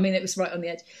sport. I mean, it was right on the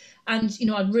edge. And,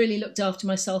 I'd really looked after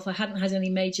myself. I hadn't had any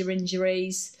major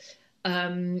injuries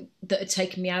that had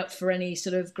taken me out for any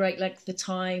sort of great length of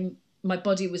time. My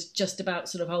body was just about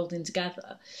sort of holding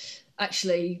together.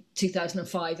 Actually,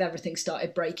 2005, everything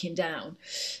started breaking down.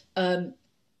 I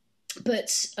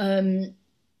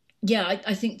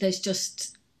think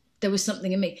there was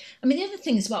something in me. I mean, the other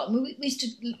thing as well, we used to,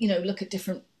 look at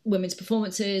different women's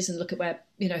performances and look at where,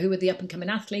 who were the up and coming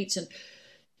athletes, and,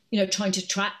 trying to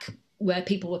track where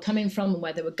people were coming from and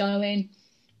where they were going.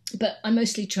 But I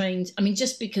mostly trained,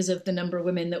 just because of the number of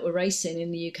women that were racing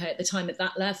in the UK at the time at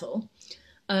that level,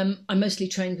 I mostly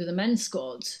trained with a men's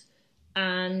squad.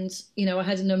 And, I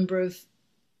had a number of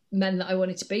men that I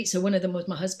wanted to beat. So one of them was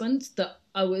my husband, that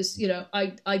I was,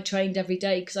 I trained every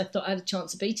day because I thought I had a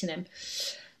chance of beating him.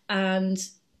 And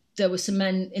there were some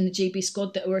men in the GB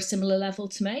squad that were a similar level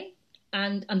to me.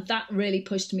 And that really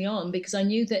pushed me on, because I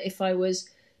knew that if I was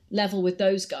level with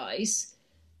those guys,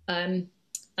 and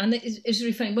it was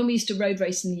really funny, when we used to road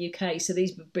race in the UK, so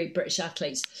these would be British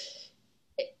athletes,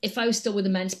 if I was still with the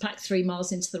men's pack 3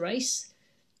 miles into the race,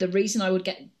 the reason I would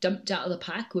get dumped out of the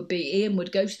pack would be Ian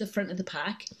would go to the front of the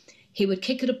pack, he would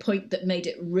kick at a point that made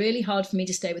it really hard for me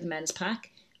to stay with the men's pack,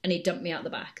 and he'd dump me out the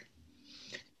back.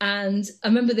 And I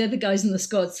remember the other guys in the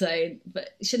squad saying, but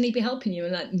shouldn't he be helping you?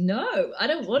 And like, no, I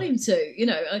don't want him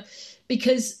to,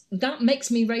 because that makes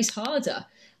me race harder.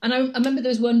 And I remember there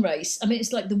was one race,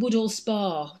 it's like the Woodall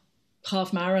Spa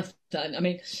half marathon.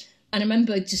 And I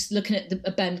remember just looking at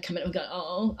a bend coming up and going,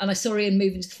 oh, and I saw Ian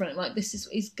moving to the front, like,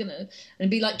 he's gonna,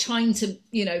 and be like trying to,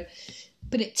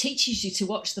 but it teaches you to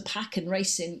watch the pack and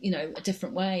race in, a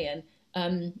different way.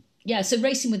 And so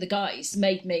racing with the guys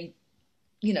made me,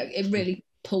 it really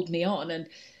pulled me on. And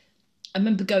I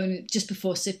remember going just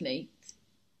before Sydney,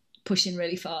 pushing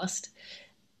really fast.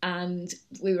 And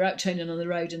we were out training on the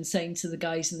road and saying to the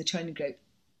guys in the training group,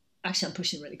 actually, I'm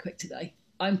pushing really quick today.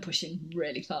 I'm pushing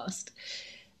really fast.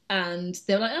 And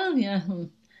they're like, oh, yeah.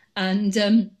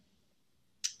 And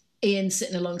Ian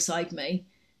sitting alongside me,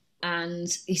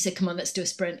 and he said, come on, let's do a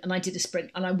sprint. And I did a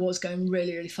sprint, and I was going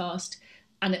really, really fast.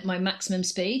 And at my maximum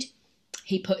speed,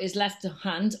 he put his left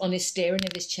hand on his steering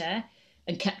of his chair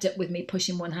and kept up with me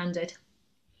pushing one-handed.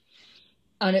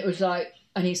 And it was like,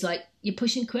 and he's like, you're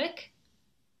pushing quick?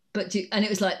 And it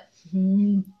was like,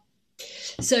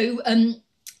 So,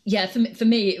 for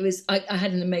me, it was, I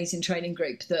had an amazing training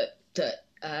group that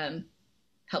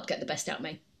helped get the best out of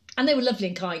me. And they were lovely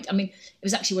and kind. It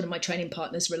was actually one of my training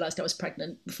partners realised I was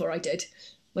pregnant before I did,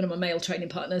 one of my male training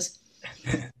partners,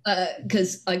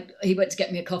 because he went to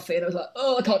get me a coffee and I was like,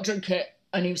 oh, I can't drink it.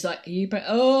 And he was like, are you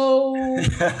pregnant?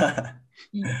 Oh...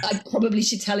 I probably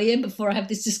should tell Ian before I have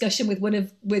this discussion with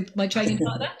my training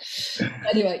partner.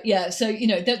 Anyway, so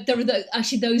there are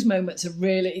actually those moments are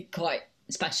really quite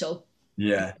special.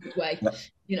 Yeah. Way,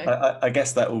 I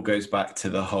guess that all goes back to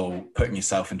the whole putting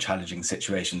yourself in challenging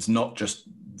situations, not just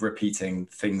repeating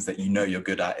things that you're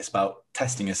good at. It's about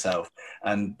testing yourself.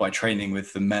 And by training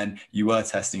with the men, you were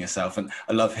testing yourself. And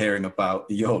I love hearing about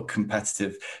your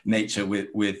competitive nature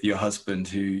with your husband,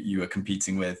 who you were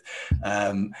competing with.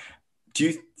 Do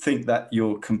you think that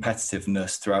your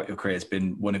competitiveness throughout your career has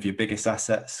been one of your biggest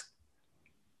assets?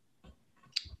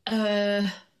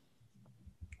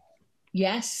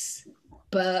 Yes,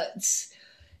 but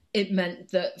it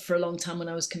meant that for a long time when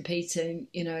I was competing,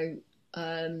 it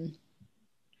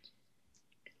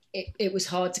was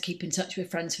hard to keep in touch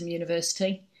with friends from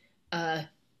university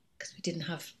because we didn't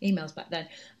have emails back then.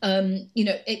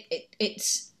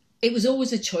 It was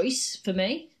always a choice for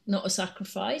me, not a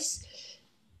sacrifice.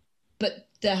 But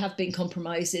there have been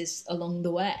compromises along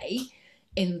the way,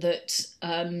 in that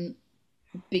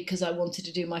because I wanted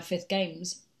to do my 5th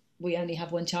Games, we only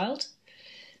have one child.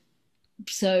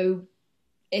 So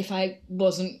if I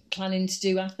wasn't planning to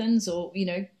do Athens, or,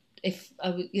 if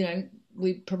I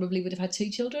we probably would have had 2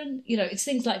 children. You know, it's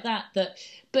things like that. But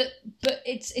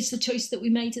it's the choice that we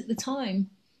made at the time.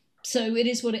 So it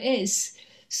is what it is.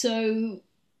 So,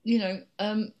 you know,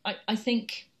 I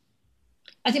think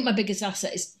my biggest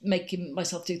asset is making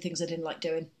myself do things I didn't like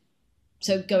doing.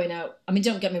 So going out, I mean,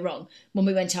 don't get me wrong, when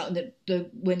we went out in the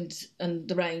wind and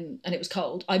the rain and it was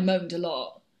cold, I moaned a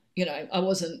lot. You know, I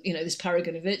wasn't, you know, this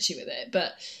paragon of virtue with it,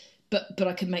 but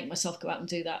I could make myself go out and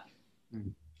do that.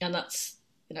 And that's,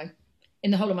 you know, in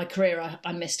the whole of my career,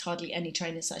 I missed hardly any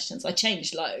training sessions. I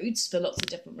changed loads for lots of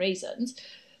different reasons,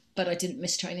 but I didn't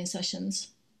miss training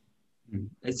sessions.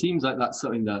 It seems like that's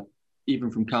something that, even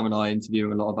from Cam and I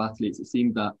interviewing a lot of athletes, it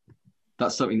seems that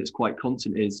that's something that's quite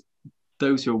constant, is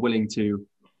those who are willing to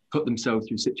put themselves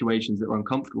through situations that are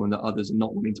uncomfortable and that others are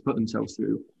not willing to put themselves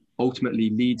through, ultimately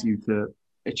leads you to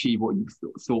achieve what you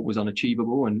thought was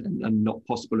unachievable and not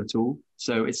possible at all.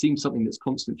 So it seems something that's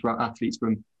constant throughout athletes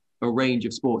from a range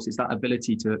of sports. It's that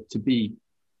ability to be,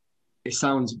 it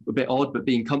sounds a bit odd, but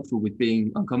being comfortable with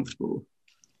being uncomfortable.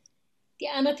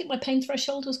 Yeah, and I think my pain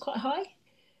threshold was quite high.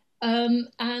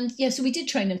 And yeah, so we did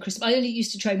train on Christmas. I only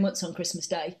used to train once on Christmas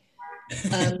Day.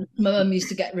 My mum used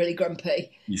to get really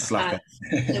grumpy. You slacker.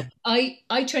 So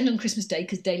I trained on Christmas Day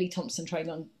because Daley Thompson trained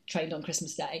on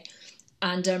Christmas Day.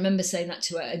 And I remember saying that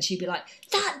to her, and she'd be like,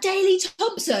 "That Daley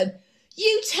Thompson,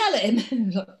 you tell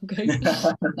him." Like, okay.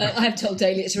 I have told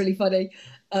Daley, it's really funny.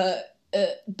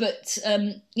 But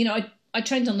you know, I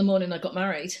trained on the morning I got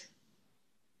married.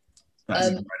 That's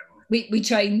incredible. We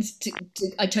trained.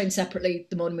 I trained separately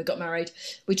the morning we got married.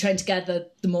 We trained together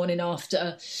the morning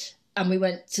after, and we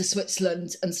went to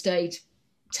Switzerland and stayed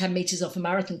 10 meters off a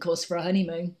marathon course for our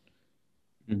honeymoon.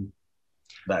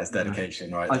 That is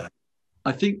dedication, right there.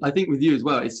 I think with you as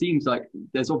well, it seems like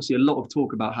there's obviously a lot of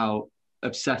talk about how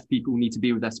obsessed people need to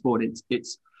be with their sport.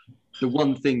 It's the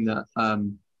one thing that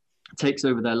takes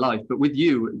over their life. But with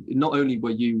you, not only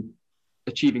were you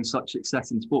achieving such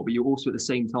success in sport, but you also at the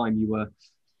same time, you were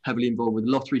heavily involved with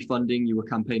lottery funding. You were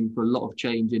campaigning for a lot of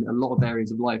change in a lot of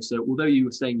areas of life. So although you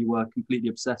were saying you were completely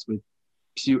obsessed with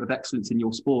pursuit of excellence in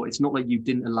your sport, it's not like you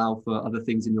didn't allow for other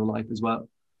things in your life as well.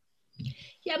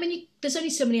 Yeah, I mean, there's only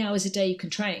so many hours a day you can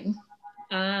train.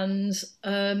 And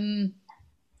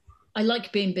I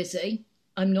like being busy.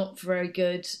 I'm not very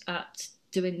good at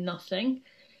doing nothing.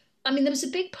 I mean, there was a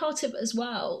big part of it as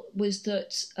well, was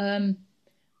that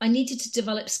I needed to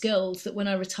develop skills that when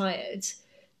I retired,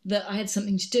 that I had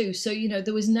something to do. So, you know,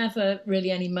 there was never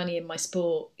really any money in my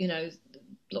sport, you know,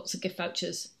 lots of gift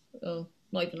vouchers, or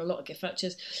not even a lot of gift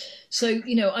vouchers. So,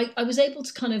 you know, I was able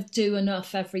to kind of do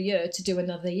enough every year to do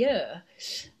another year.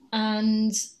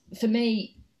 And for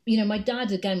me, you know, my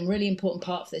dad, again, really important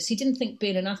part of this, he didn't think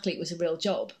being an athlete was a real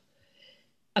job.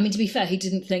 I mean, to be fair, he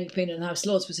didn't think being in the House of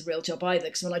Lords was a real job either,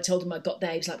 because when I told him I got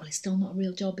there, he was like, well, it's still not a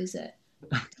real job, is it?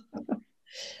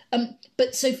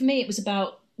 But so for me, it was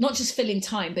about not just filling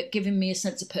time, but giving me a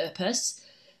sense of purpose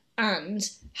and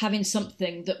having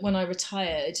something that when I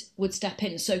retired would step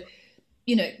in. So,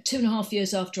 you know, 2.5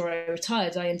 years after I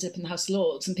retired, I ended up in the House of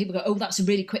Lords, and people go, oh, that's a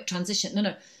really quick transition.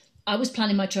 No, I was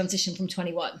planning my transition from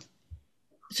 21.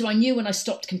 So I knew when I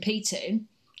stopped competing,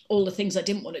 all the things I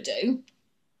didn't want to do,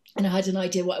 and I had an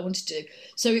idea what I wanted to do.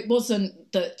 So it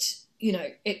wasn't that, you know,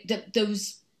 there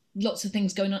was lots of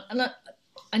things going on. And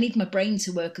I need my brain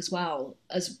to work as well.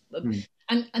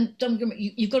 And don't get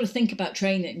me, you've got to think about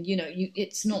training. You know,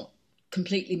 it's not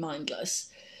completely mindless,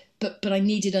 but I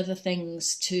needed other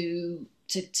things to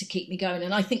keep me going.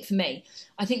 And I think for me,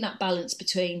 I think that balance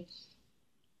between,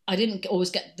 I didn't always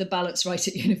get the balance right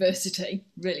at university,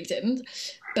 really didn't.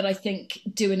 But I think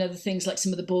doing other things like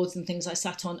some of the boards and things I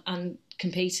sat on and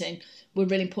competing were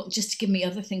really important, just to give me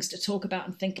other things to talk about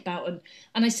and think about.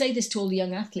 And I say this to all the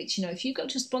young athletes, you know, if you go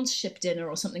to a sponsorship dinner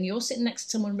or something, you're sitting next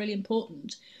to someone really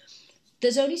important,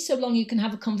 there's only so long you can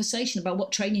have a conversation about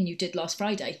what training you did last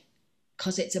Friday,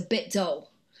 because it's a bit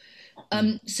dull.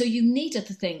 So you need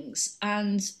other things.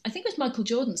 And I think it was Michael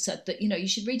Jordan said that, you know, you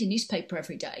should read a newspaper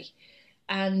every day.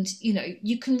 And, you know,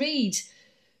 you can read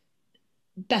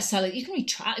bestseller, you can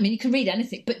read you can read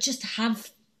anything, but just have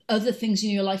other things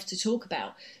in your life to talk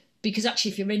about. Because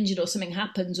actually, if you're injured or something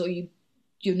happens, or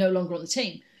you're no longer on the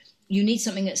team, you need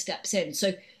something that steps in.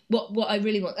 So what I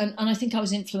really want, and I think I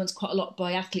was influenced quite a lot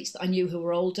by athletes that I knew who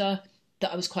were older,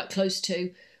 that I was quite close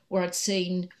to, where I'd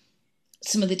seen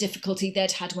some of the difficulty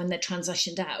they'd had when they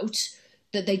transitioned out,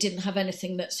 that they didn't have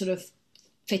anything that sort of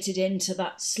fitted into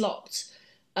that slot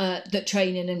that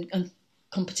training and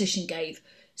competition gave.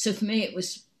 So for me, it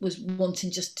was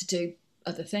wanting just to do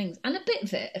other things. And a bit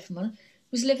of it, if I'm honest,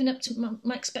 was living up to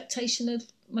my expectation of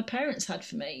my parents had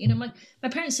for me. You know, my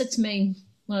parents said to me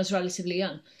when I was relatively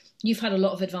young, you've had a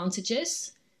lot of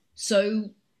advantages, so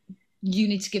you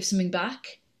need to give something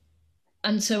back.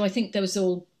 And so I think there was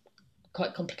all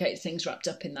quite complicated things wrapped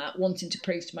up in that, wanting to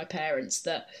prove to my parents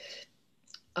that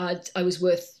I was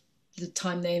worth the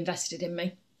time they invested in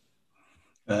me.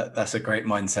 That's a great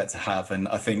mindset to have. And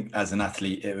I think as an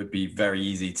athlete, it would be very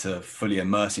easy to fully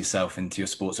immerse yourself into your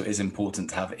sport. So it is important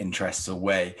to have interests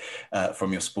away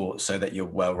from your sport so that you're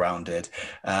well-rounded.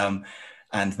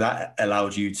 And that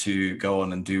allowed you to go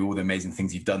on and do all the amazing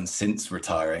things you've done since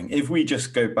retiring. If we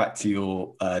just go back to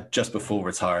your just before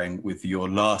retiring with your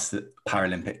last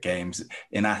Paralympic Games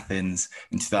in Athens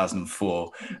in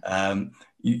 2004,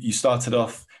 you started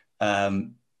off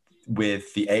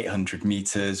with the 800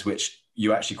 meters, which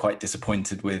you actually quite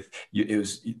disappointed with. It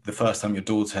was the first time your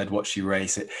daughter had watched you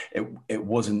race. It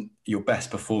wasn't your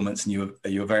best performance, and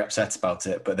you were very upset about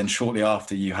it. But then shortly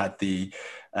after, you had the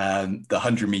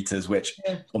 100 meters, which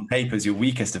on paper is your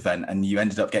weakest event, and you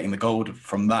ended up getting the gold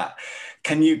from that.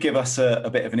 Can you give us a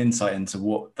bit of an insight into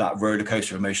what that roller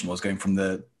coaster of emotion was, going from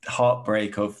the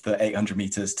heartbreak of the 800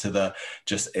 meters to the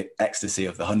just ecstasy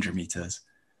of the 100 meters?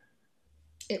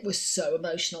 It was so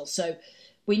emotional. So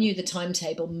we knew the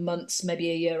timetable months,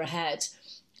 maybe a year ahead.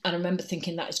 And I remember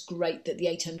thinking that is great that the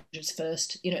 800's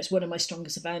first. You know, it's one of my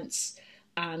strongest events,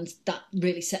 and that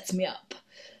really sets me up.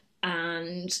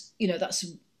 And, you know, that's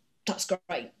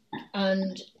great.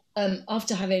 And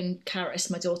after having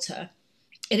Karis, my daughter,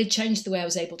 it had changed the way I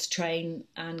was able to train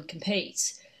and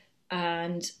compete.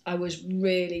 And I was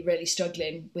really, really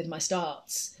struggling with my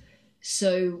starts.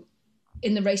 So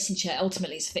in the racing chair,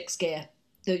 ultimately it's fixed gear.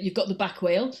 You've got the back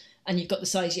wheel and you've got the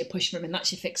size of your push rim, and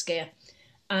that's your fixed gear.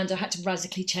 And I had to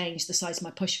radically change the size of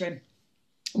my push rim,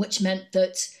 which meant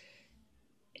that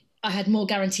I had more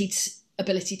guaranteed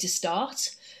ability to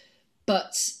start,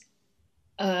 but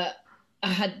I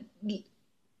had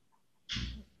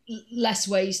less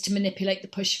ways to manipulate the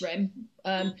push rim,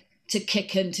 to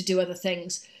kick and to do other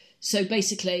things. So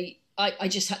basically, I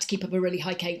just had to keep up a really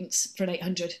high cadence for an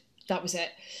 800. That was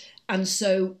it. And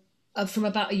so from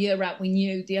about a year out, we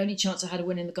knew the only chance I had of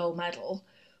winning the gold medal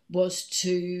was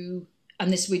to,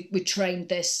 and this we trained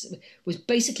this, was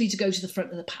basically to go to the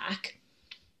front of the pack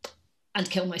and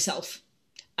kill myself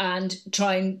and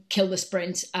try and kill the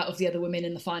sprint out of the other women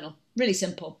in the final. Really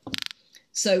simple.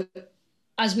 So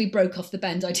as we broke off the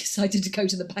bend, I decided to go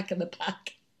to the back of the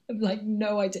pack. I'm like,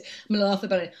 no idea. I'm going to laugh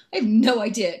about it. I have no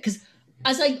idea. Because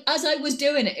as I was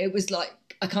doing it, it was like,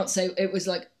 I can't say, it was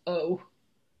like, oh,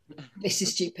 this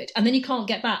is stupid. And then you can't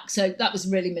get back. So that was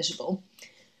really miserable.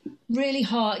 Really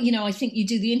hard. You know, I think you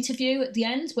do the interview at the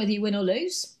end, whether you win or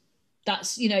lose.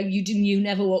 That's, you know, you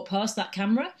never walk past that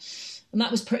camera. And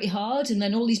that was pretty hard. And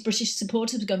then all these British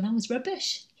supporters were going, that was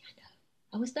rubbish. Yeah,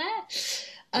 no, I was there.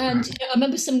 And you know, I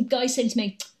remember some guy saying to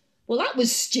me, well, that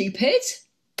was stupid.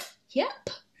 Yep.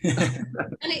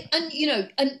 and you know,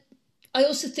 and I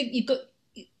also think you've got,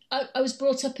 I was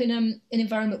brought up in an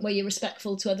environment where you're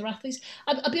respectful to other athletes.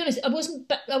 I'll be honest, I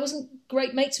wasn't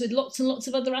great mates with lots and lots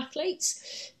of other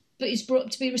athletes, but he's brought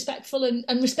up to be respectful and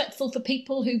respectful for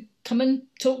people who come and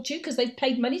talk to you because they've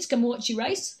paid money to come and watch you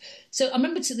race. So I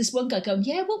remember to this one guy going,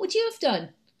 yeah, what would you have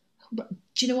done? Do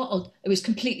you know what? It was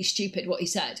completely stupid what he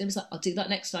said. It was like, I'll do that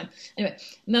next time. Anyway,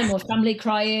 I remember my family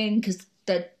crying because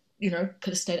they, you know,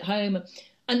 could have stayed at home.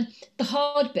 And the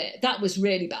hard bit, that was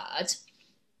really bad.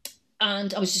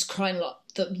 And I was just crying a lot.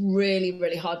 The really,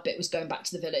 really hard bit was going back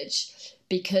to the village,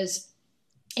 because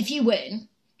if you win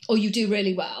or you do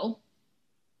really well,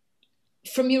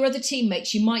 from your other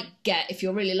teammates, you might get, if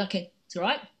you're really lucky, it's all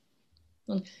right.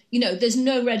 Well, you know, there's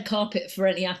no red carpet for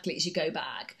any athletes you go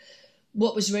back.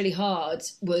 What was really hard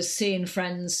was seeing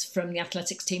friends from the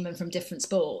athletics team and from different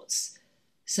sports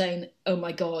saying, oh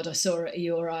my God, I saw it, are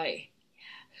you all right?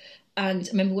 Yeah. And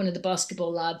I remember one of the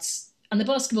basketball lads, and the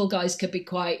basketball guys could be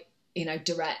quite, you know,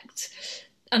 direct.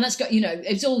 And that's got, you know,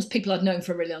 it's all people I'd known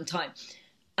for a really long time.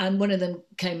 And one of them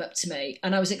came up to me,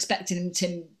 and I was expecting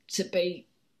him to be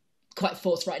quite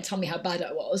forthright and tell me how bad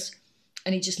I was.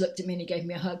 And he just looked at me and he gave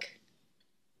me a hug.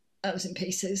 I was in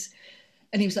pieces.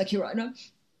 And he was like, you're right now.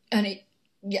 And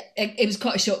it was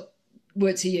quite a short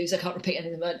word to use. I can't repeat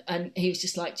anything. And he was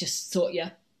just like, just sort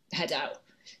your head out.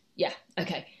 Yeah,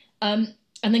 okay. And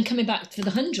then coming back for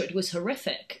the 100 was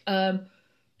horrific.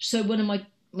 So one of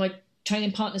my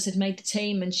training partners had made the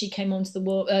team, and she came onto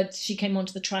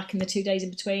the track in the 2 days in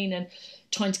between, and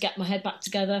trying to get my head back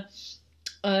together.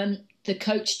 The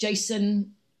coach,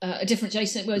 Jason, a different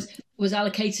Jason, was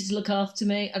allocated to look after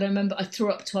me. And I remember I threw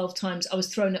up 12 times. I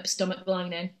was throwing up stomach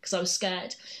lining because I was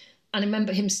scared. And I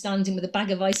remember him standing with a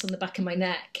bag of ice on the back of my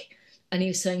neck And he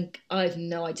was saying, I have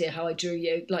no idea how I drew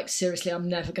you. Like, seriously, I'm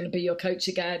never going to be your coach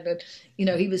again. And, you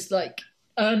know, he was like,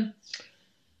 and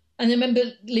I remember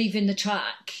leaving the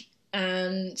track,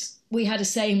 and we had a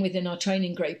saying within our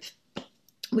training group,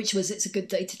 which was, it's a good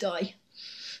day to die.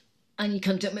 And you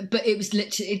come to, but it was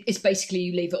literally, it's basically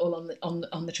you leave it all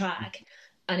on the track.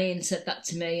 And Ian said that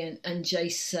to me, and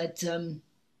Jace said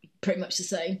pretty much the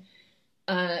same.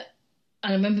 And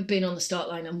I remember being on the start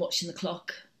line and watching the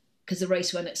clock, because the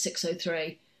race went at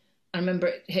 6:03. I remember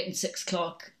it hitting 6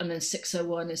 o'clock, and then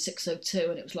 6:01 and 6:02,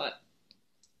 and it was like,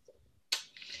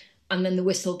 and then the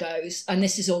whistle goes, and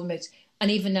this is almost,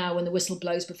 and even now when the whistle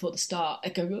blows before the start, I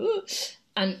go, ooh,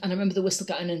 and I remember the whistle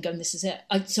going and going, this is it.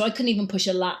 So I couldn't even push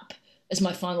a lap as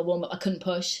my final warm up. I couldn't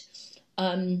push.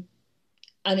 And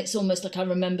it's almost like I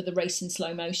remember the race in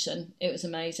slow motion. It was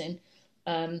amazing.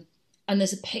 And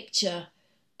there's a picture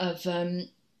of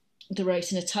the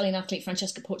race, an Italian athlete,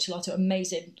 Francesca Porcelato,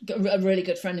 amazing, a really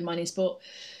good friend of mine in sport.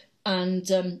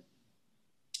 And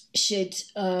she'd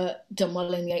done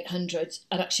well in the 800,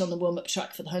 and actually on the warm-up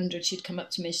track for the 100, she'd come up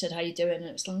to me and said, how you doing? And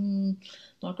it was like,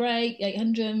 not great,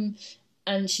 800.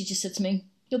 And she just said to me,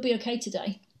 you'll be okay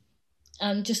today.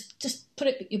 And just put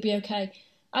it, you'll be okay.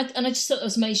 And I just thought it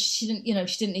was amazing. She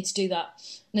didn't need to do that.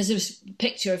 And there's this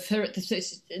picture of her at the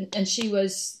 30, and she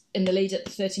was in the lead at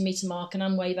the 30-metre mark, and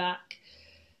I'm way back.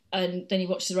 And then you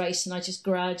watch the race, and I just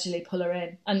gradually pull her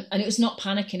in. And it was not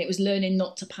panicking. It was learning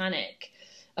not to panic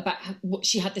about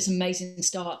she had this amazing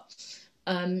start.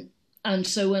 And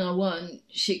so when I won,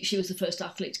 she was the first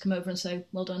athlete to come over and say,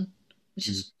 well done, which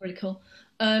is really cool.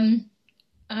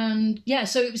 And yeah,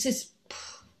 so it was this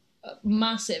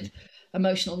massive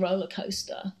emotional roller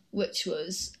coaster, which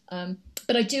was,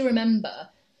 but I do remember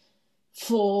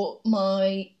for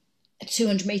my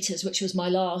 200 metres, which was my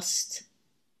last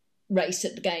race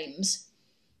at the Games,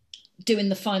 doing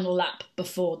the final lap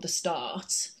before the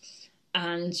start,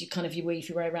 and you weave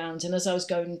your way around. And as I was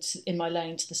going in my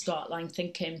lane to the start line,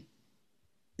 thinking,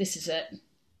 this is it.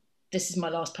 This is my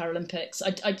last Paralympics.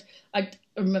 I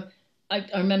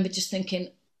remember just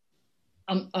thinking,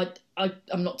 I'm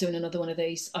not doing another one of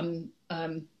these. I'm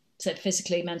said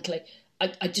physically, mentally.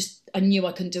 I knew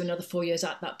I couldn't do another 4 years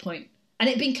at that point. And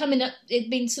it'd been coming up,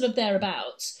 it'd been sort of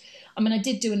thereabouts. I mean, I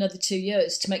did do another 2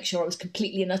 years to make sure I was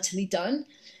completely and utterly done.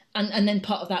 And then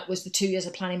part of that was the 2 years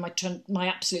of planning my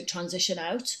absolute transition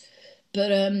out.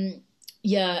 But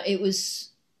yeah, it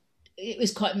was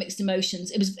quite mixed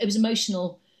emotions. It was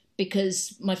emotional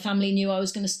because my family knew I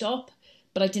was going to stop,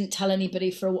 but I didn't tell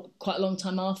anybody for quite a long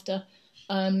time after.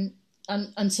 And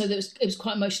so it was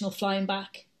quite emotional flying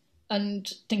back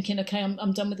and thinking, okay,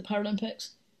 I'm done with the Paralympics.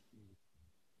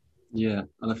 Yeah,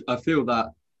 and I feel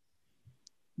that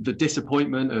the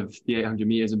disappointment of the 800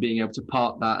 meters and being able to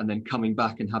park that and then coming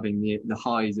back and having the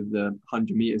highs of the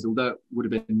 100 meters, although it would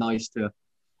have been nice to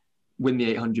win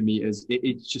the 800 meters,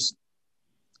 it just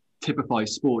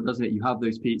typifies sport, doesn't it? You have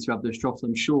those peaks, you have those troughs.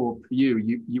 I'm sure for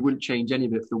you wouldn't change any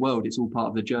of it for the world. It's all part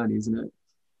of the journey, isn't it?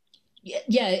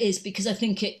 Yeah, it is, because I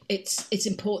think it's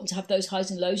important to have those highs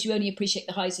and lows. You only appreciate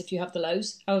the highs if you have the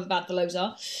lows, however bad the lows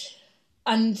are.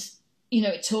 And,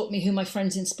 it taught me who my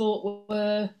friends in sport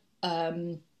were.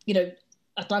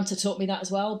 Atlanta taught me that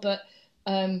as well. But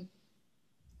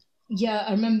yeah,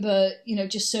 I remember,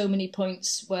 just so many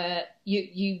points where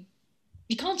you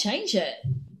can't change it.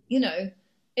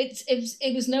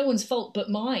 It was no one's fault but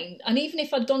mine. And even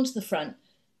if I'd gone to the front,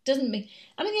 doesn't mean.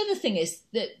 I mean, the other thing is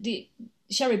that the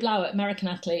Sherry Blauer, American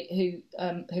athlete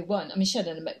who won. I mean, she had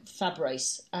a fab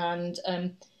race, and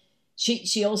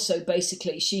she also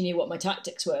basically she knew what my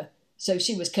tactics were. So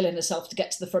she was killing herself to get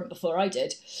to the front before I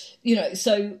did,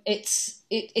 So it's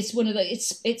one of the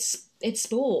it's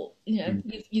sport.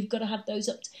 You've got to have those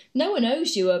up. No one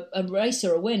owes you a race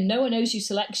or a win. No one owes you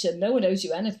selection. No one owes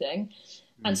you anything.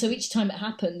 And so each time it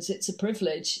happens, it's a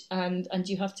privilege, and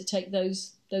you have to take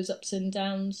those ups and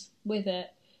downs with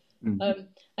it.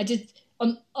 I did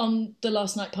on the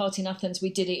last night party in Athens. We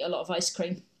did eat a lot of ice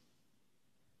cream.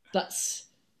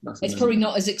 It's probably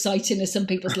not as exciting as some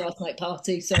people's last night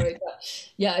party. Sorry, but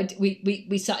yeah,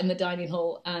 we sat in the dining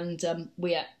hall and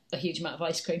we ate a huge amount of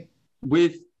ice cream.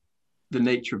 With the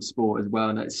nature of sport as well,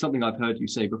 and it's something I've heard you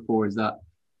say before, is that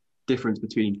difference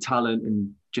between talent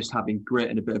and just having grit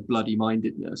and a bit of bloody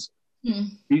mindedness. Do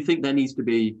you think there needs to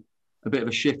be a bit of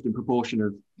a shift in proportion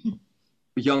of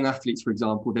young athletes, for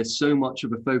example? There's so much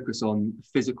of a focus on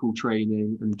physical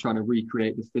training and trying to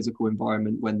recreate the physical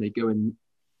environment when they go in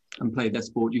and play their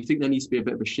sport. Do you think there needs to be a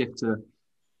bit of a shift to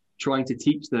trying to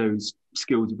teach those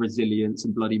skills of resilience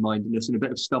and bloody mindedness and a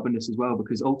bit of stubbornness as well?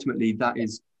 Because ultimately that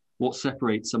is what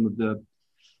separates some of the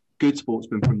good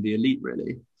sportsmen from the elite,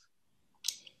 really.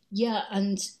 Yeah,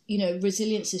 and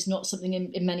resilience is not something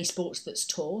in many sports that's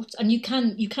taught, and you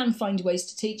can find ways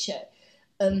to teach it.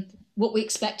 What we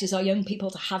expect is our young people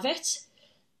to have it,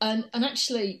 and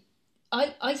actually,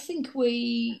 I think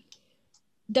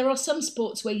there are some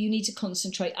sports where you need to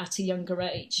concentrate at a younger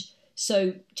age.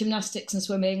 So gymnastics and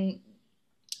swimming,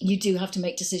 you do have to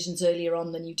make decisions earlier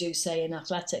on than you do, say, in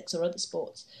athletics or other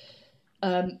sports.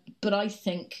 But I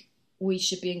think we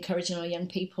should be encouraging our young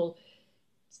people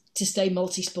to stay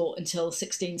multi-sport until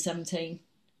 16, 17,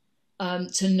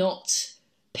 to not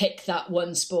pick that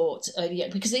one sport.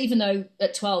 Because even though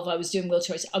at 12 I was doing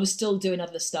wheelchair racing, I was still doing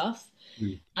other stuff.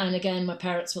 And again, my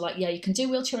parents were like, yeah, you can do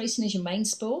wheelchair racing as your main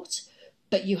sport,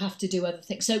 but you have to do other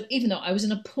things. So even though I was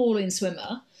an appalling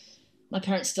swimmer, my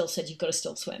parents still said, you've got to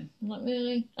still swim. I'm like,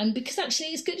 really? And because actually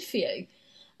it's good for you.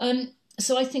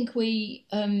 So I think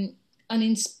and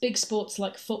in big sports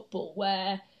like football,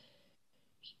 where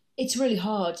it's really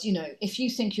hard, if you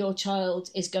think your child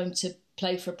is going to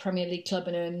play for a Premier League club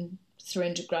and earn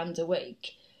 300 grand a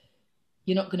week,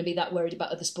 you're not going to be that worried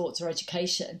about other sports or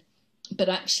education. But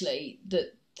actually,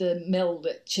 the mill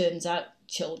that churns out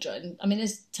children, I mean,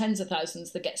 there's tens of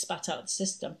thousands that get spat out of the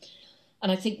system.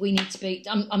 And I think we need to be,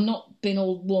 I'm not being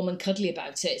all warm and cuddly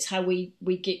about it. It's how we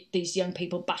get these young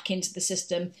people back into the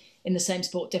system in the same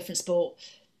sport, different sport,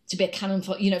 to be a cannon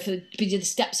for, to be the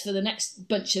steps for the next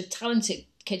bunch of talented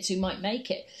kids who might make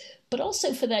it, but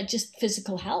also for their just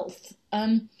physical health.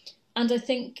 And I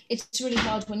think it's really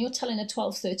hard when you're telling a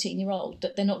 12, 13-year-old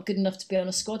that they're not good enough to be on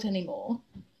a squad anymore,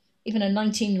 even a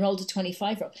 19-year-old, a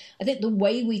 25-year-old. I think the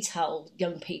way we tell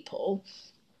young people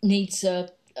needs a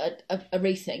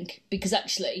rethink, because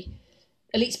actually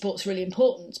elite sport's really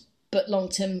important, but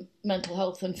long-term mental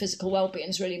health and physical well-being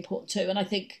is really important too. And I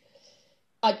think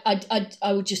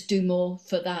I would just do more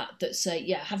for that say,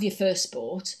 yeah, have your first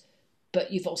sport,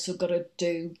 but you've also got to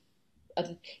do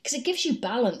other, because it gives you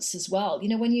balance as well.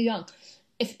 When you're young,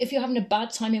 if you're having a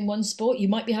bad time in one sport, you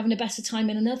might be having a better time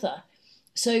in another.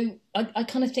 So I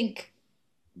kind of think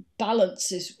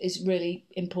balance is really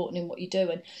important in what you do.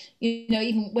 And,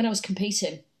 even when I was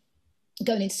competing,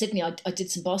 going into Sydney, I did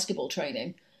some basketball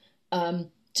training,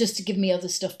 just to give me other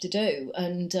stuff to do.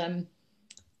 And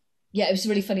it was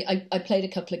really funny. I played a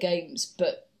couple of games,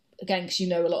 but again, because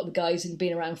a lot of the guys and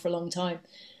been around for a long time,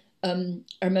 I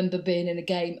remember being in a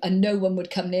game and no one would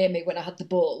come near me when I had the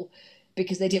ball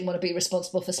because they didn't want to be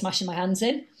responsible for smashing my hands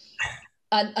in.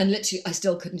 And literally, I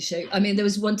still couldn't shoot. I mean, there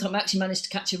was one time I actually managed to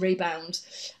catch a rebound,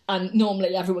 and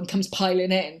normally everyone comes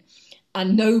piling in,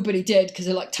 and nobody did because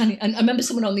they're like, Tanny. And I remember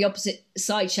someone on the opposite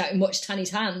side shouting, "Watch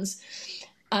Tanny's hands."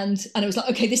 And I was like,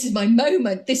 okay, this is my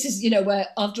moment. This is, where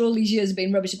after all these years of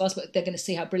being rubbish at basketball, they're going to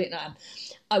see how brilliant I am.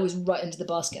 I was right under the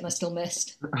basket and I still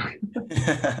missed.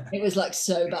 It was like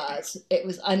so bad. It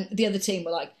was, and the other team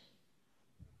were like,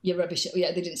 "You're rubbish."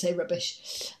 Yeah, they didn't say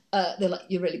rubbish. They're like,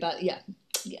 "You're really bad." Yeah.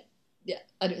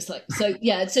 And it was like, so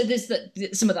yeah. So there's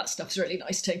some of that stuff's really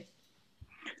nice too.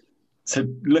 So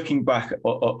looking back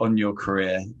on your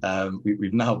career,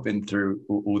 we've now been through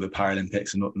all the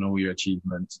Paralympics and all your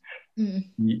achievements.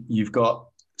 You've got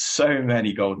so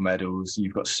many gold medals.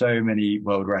 You've got so many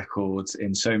world records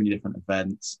in so many different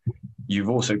events. You've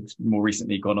also more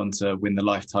recently gone on to win the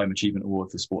Lifetime Achievement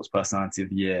Award for Sports Personality of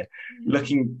the Year.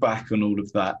 Looking back on all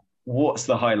of that, what's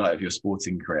the highlight of your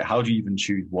sporting career? How do you even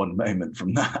choose one moment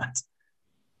from that?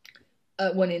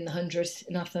 Winning the 100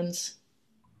 in Athens.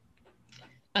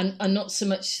 And not so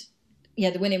much,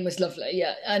 the winning was lovely,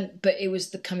 but it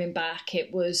was the coming back.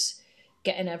 It was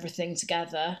getting everything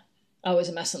together. I was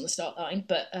a mess on the start line,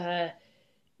 but that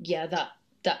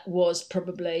was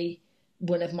probably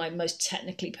one of my most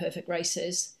technically perfect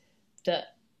races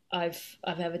that I've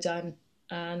ever done,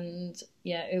 and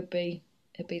it'd be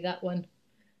that one.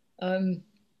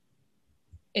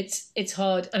 It's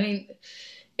hard. I mean,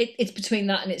 it's between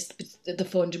that and it's the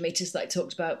 400 meters that I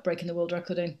talked about breaking the world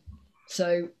record in.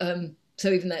 So even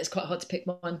though it's quite hard to pick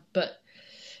one, but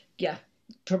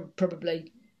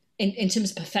probably in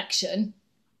terms of perfection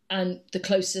and the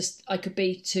closest I could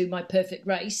be to my perfect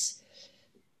race,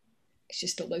 it's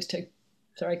just still those two.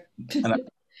 Sorry.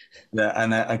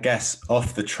 And I guess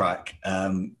off the track,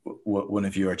 one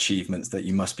of your achievements that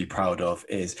you must be proud of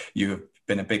is you have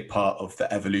been a big part of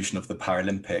the evolution of the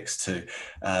Paralympics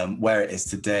to where it is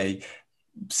today,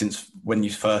 since when you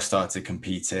first started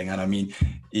competing. And I mean,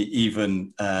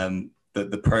 even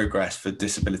the progress for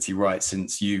disability rights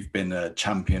since you've been a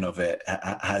champion of it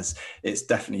it's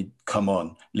definitely come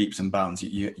on leaps and bounds.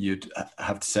 You'd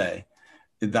have to say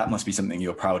that must be something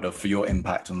you're proud of for your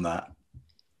impact on that.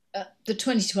 The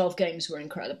 2012 games were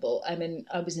incredible. I mean,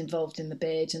 I was involved in the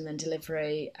bid and then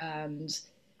delivery, and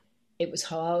it was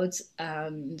hard,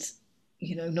 and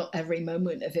not every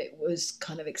moment of it was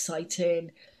kind of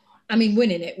exciting. I mean,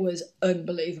 winning it was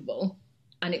unbelievable,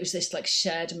 and it was this like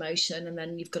shared emotion, and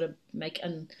then you've got to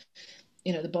and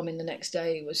the bombing the next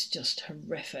day was just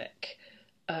horrific,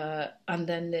 and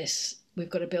then we've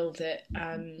got to build it,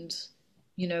 and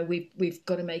we've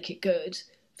got to make it good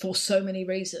for so many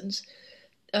reasons.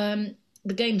 The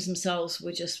games themselves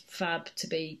were just fab to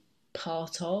be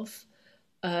part of,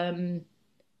 and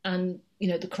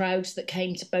the crowds that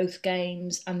came to both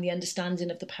games and the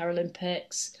understanding of the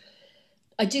Paralympics.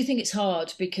 I do think it's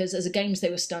hard because as a games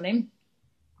they were stunning,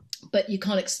 but you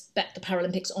can't expect the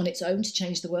Paralympics on its own to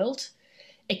change the world.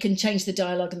 It can change the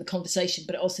dialogue and the conversation,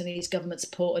 but it also needs government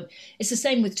support. And it's the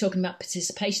same with talking about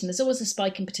participation. There's always a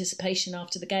spike in participation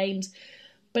after the games,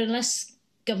 but unless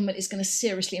government is going to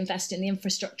seriously invest in the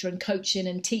infrastructure and coaching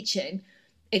and teaching,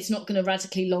 it's not going to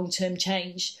radically long-term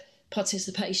change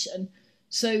participation.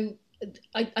 So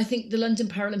I think the London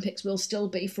Paralympics will still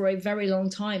be for a very long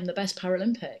time the best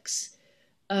Paralympics.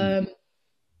 I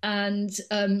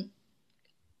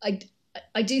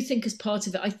do think as part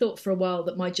of it, I thought for a while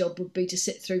that my job would be to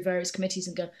sit through various committees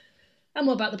and go, and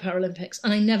what about the Paralympics?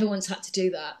 And I never once had to do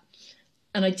that.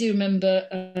 And I do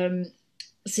remember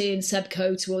seeing Seb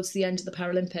Coe towards the end of the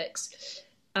Paralympics.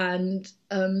 And,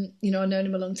 I've known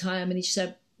him a long time. And he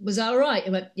said, was that all right? I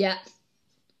went, yeah.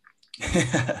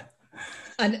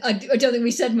 And I don't think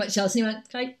we said much else. And he went,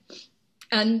 okay.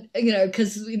 And,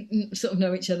 because we sort of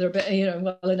know each other a bit,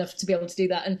 well enough to be able to do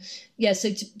that. And yeah, so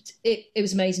it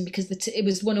was amazing because it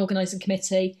was one organising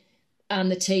committee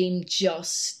and the team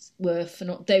just were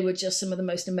phenomenal. They were just some of the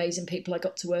most amazing people I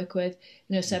got to work with.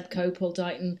 Seb Coe, Paul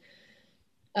Dighton,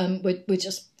 we're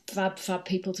just fab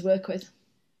people to work with.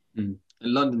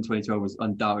 London 2012 was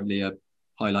undoubtedly a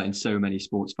highlight in so many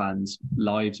sports fans'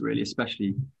 lives, really,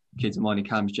 especially kids of mine and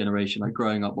Cam's generation. Like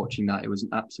growing up watching that, it was an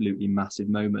absolutely massive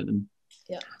moment. And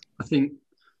yeah, I think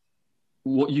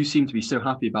what you seem to be so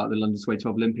happy about the London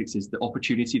 2012 Olympics is the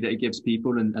opportunity that it gives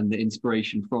people and the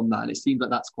inspiration from that. And it seems like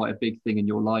that's quite a big thing in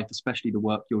your life, especially the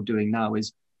work you're doing now,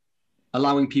 is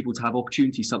allowing people to have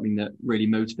opportunity, something that really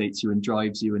motivates you and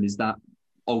drives you. And is that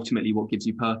ultimately what gives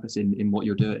you purpose in what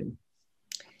you're doing?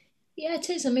 Yeah, it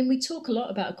is. I mean, we talk a lot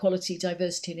about equality,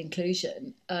 diversity and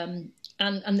inclusion. And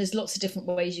there's lots of different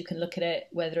ways you can look at it,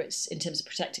 whether it's in terms of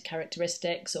protected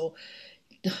characteristics or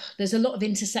there's a lot of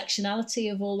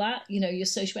intersectionality of all that, your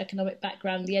socioeconomic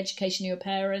background, the education of your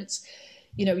parents,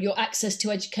 your access to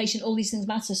education, all these things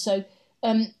matter. So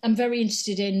I'm very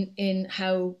interested in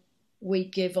how we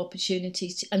give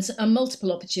opportunities and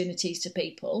multiple opportunities to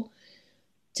people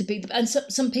to be, and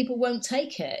some people won't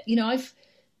take it.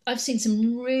 I've seen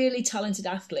some really talented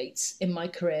athletes in my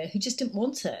career who just didn't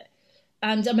want it.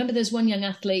 And I remember there's one young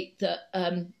athlete that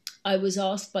I was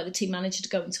asked by the team manager to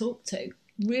go and talk to.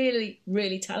 Really,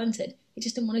 really talented. He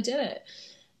just didn't want to do it.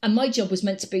 And my job was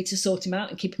meant to be to sort him out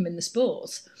and keep him in the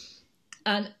sport.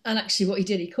 And actually what he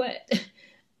did, he quit.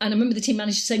 And I remember the team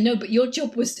manager saying, no, but your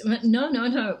job was,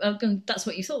 no, that's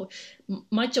what you thought.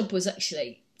 My job was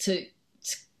actually to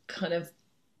kind of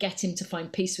get him to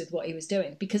find peace with what he was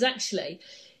doing. Because actually,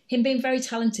 him being very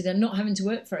talented and not having to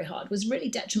work very hard was really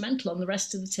detrimental on the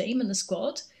rest of the team and the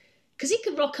squad. Because he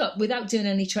could rock up without doing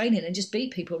any training and just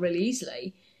beat people really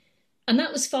easily. And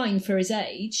that was fine for his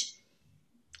age,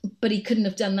 but he couldn't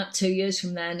have done that 2 years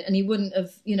from then. And he wouldn't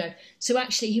have, so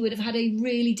actually he would have had a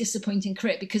really disappointing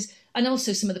career and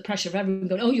also some of the pressure of everyone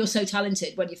going, oh, you're so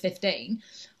talented when you're 15.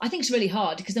 I think it's really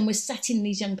hard because then we're setting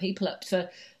these young people up for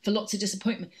lots of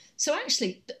disappointment. So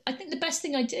actually, I think the best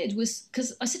thing I did was,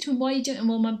 because I said to him, why are you doing it? And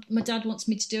well, my dad wants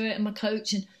me to do it and my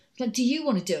coach. And I'm like, do you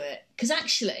want to do it? Because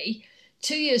actually,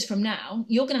 2 years from now,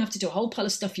 you're going to have to do a whole pile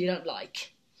of stuff you don't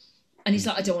like. And he's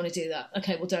like, I don't want to do that.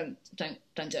 Okay, well, don't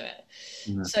do it.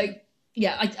 Mm-hmm. So,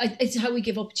 yeah, it's how we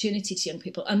give opportunity to young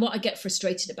people. And what I get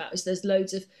frustrated about is there's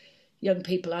loads of young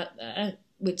people out there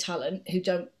with talent who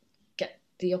don't get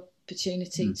the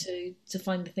opportunity to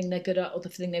find the thing they're good at or the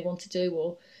thing they want to do.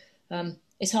 Or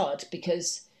it's hard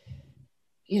because,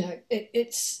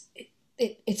 it's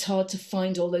hard to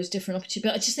find all those different opportunities.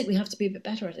 But I just think we have to be a bit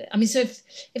better at it. I mean, so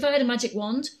if I had a magic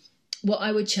wand, what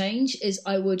I would change is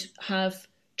I would have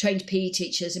trained PE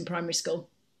teachers in primary school.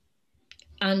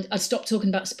 And I'd stop talking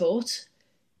about sport. It's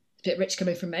a bit rich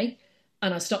coming from me.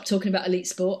 And I'd stop talking about elite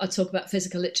sport. I'd talk about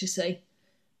physical literacy.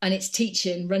 And it's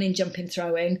teaching, running, jumping,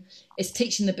 throwing. It's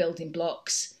teaching the building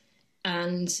blocks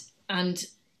and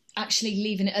actually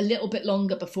leaving it a little bit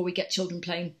longer before we get children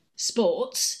playing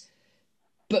sports.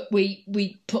 But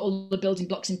we put all the building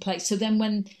blocks in place. So then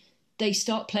when they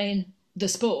start playing the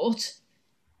sport,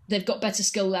 they've got better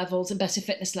skill levels and better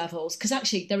fitness levels. Because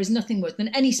actually, there is nothing worse than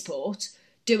any sport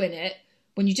doing it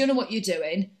when you don't know what you're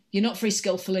doing, you're not very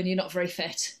skillful, and you're not very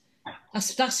fit.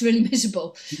 That's really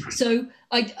miserable. So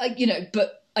I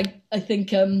think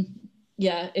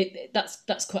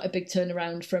that's quite a big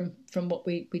turnaround from what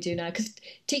we do now, because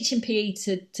teaching PE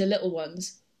to little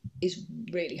ones is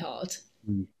really hard.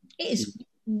 It is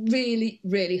really,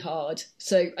 really hard.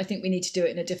 So I think we need to do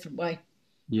it in a different way.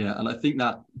 Yeah, and I think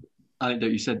that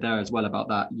anecdote you said there as well about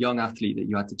that young athlete that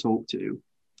you had to talk to,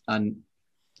 and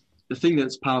the thing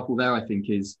that's powerful there, I think,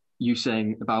 is you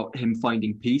saying about him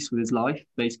finding peace with his life,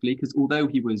 basically, because although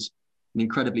he was an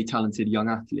incredibly talented young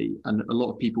athlete, and a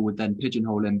lot of people would then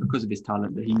pigeonhole him because of his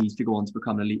talent that he needs to go on to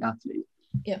become an elite athlete.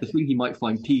 Yeah. The thing he might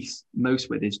find peace most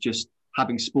with is just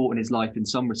having sport in his life in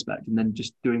some respect, and then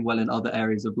just doing well in other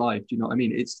areas of life. Do you know what I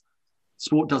mean?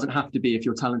 Sport doesn't have to be, if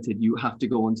you're talented, you have to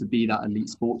go on to be that elite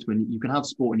sportsman. You can have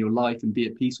sport in your life and be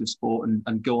at peace with sport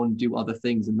and go on and do other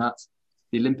things. And that's,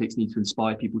 the Olympics need to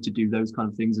inspire people to do those kind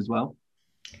of things as well.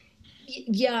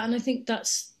 Yeah, and I think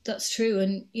that's true.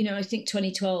 And, I think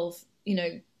 2012,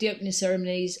 the opening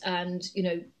ceremonies and,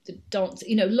 the dance,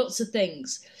 lots of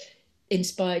things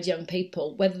inspired young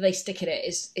people. Whether they stick at it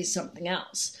is something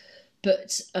else.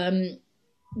 But,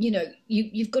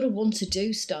 you've got to want to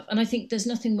do stuff. And I think there's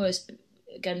nothing worse.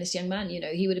 Again, this young man,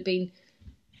 he would have been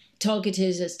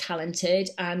targeted as talented,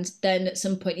 and then at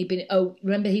some point he'd been,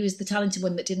 remember, he was the talented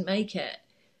one that didn't make it.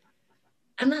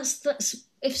 And that's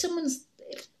if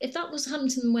that was happening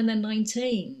to them when they're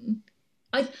 19,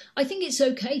 I think it's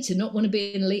okay to not want to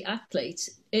be an elite athlete.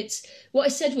 It's what I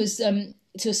said was to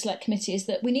a select committee is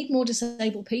that we need more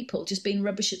disabled people just being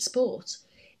rubbish at sport.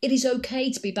 It is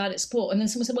okay to be bad at sport. And then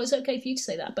someone said, well, it's okay for you to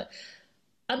say that, but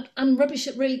I'm rubbish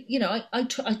at really, I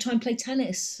try and play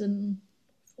tennis and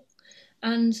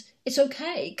it's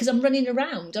okay because I'm running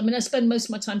around. I mean, I spend most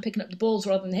of my time picking up the balls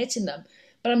rather than hitting them,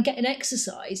 but I'm getting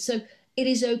exercise. So it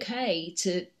is okay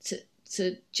to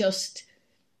just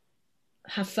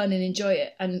have fun and enjoy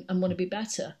it and want to be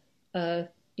better.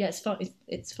 It's fine.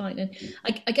 It's fine. And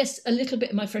I guess a little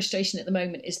bit of my frustration at the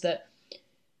moment is that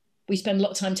we spend a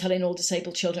lot of time telling all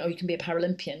disabled children, you can be a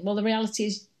Paralympian. Well, the reality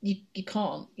is you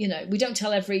can't. We don't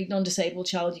tell every non-disabled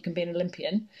child you can be an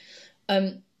Olympian.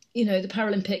 The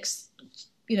Paralympics,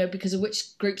 because of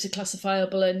which groups are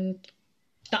classifiable and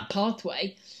that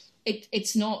pathway,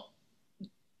 it's not.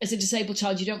 As a disabled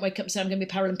child, you don't wake up and say, I'm going to be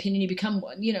a Paralympian, and you become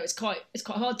one. It's quite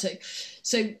hard to.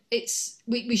 So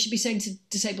we should be saying to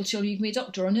disabled children, you can be a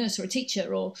doctor or a nurse or a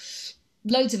teacher or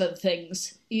loads of other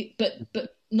things, but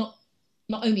not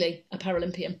only a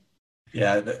Paralympian.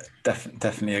 Yeah,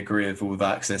 definitely agree with all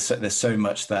that, because there's so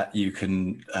much that you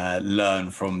can learn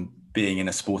from being in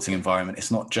a sporting environment.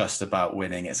 It's not just about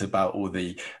winning, it's about all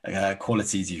the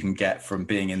qualities you can get from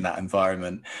being in that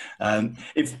environment.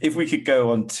 If we could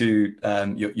go on to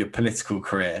your political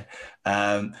career,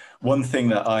 one thing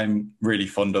that I'm really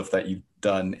fond of that you've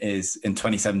done is in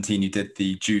 2017 you did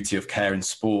the Duty of Care in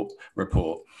Sport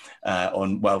report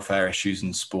on welfare issues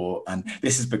in sport, and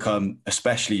this has become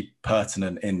especially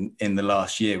pertinent in the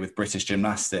last year with British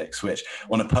Gymnastics, which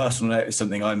on a personal note is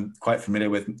something I'm quite familiar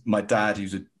with. My dad,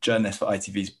 who's a journalist for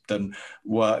ITV, has done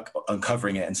work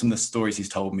uncovering it, and some of the stories he's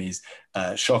told me is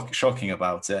shocking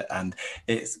about it, and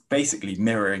it's basically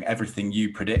mirroring everything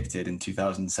you predicted in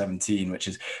 2017, which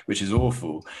is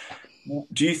awful.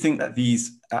 Do you think that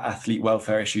these athlete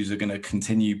welfare issues are going to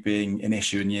continue being an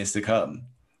issue in years to come?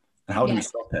 And how do we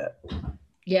stop it?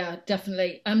 Yeah,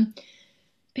 definitely.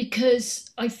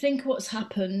 Because I think what's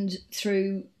happened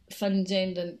through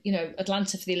funding and,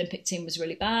 Atlanta for the Olympic team was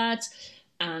really bad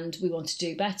and we want to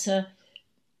do better.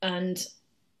 And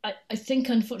I think,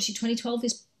 unfortunately, 2012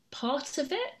 is part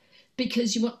of it,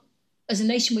 because as a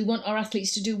nation, we want our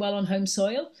athletes to do well on home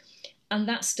soil. And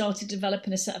that started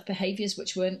developing a set of behaviours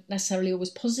which weren't necessarily always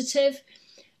positive.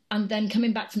 And then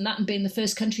coming back from that and being the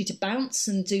first country to bounce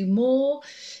and do more.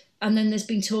 And then there's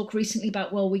been talk recently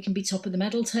about, we can be top of the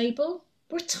medal table.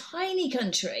 We're a tiny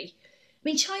country. I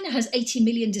mean, China has 80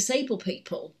 million disabled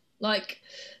people.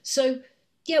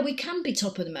 We can be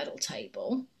top of the medal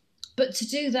table. But to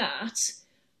do that,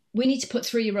 we need to put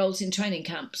 3-year-olds in training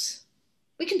camps.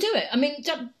 We can do it. I mean,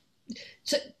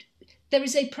 there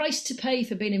is a price to pay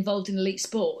for being involved in elite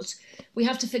sport. We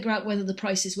have to figure out whether the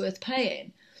price is worth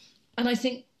paying. And I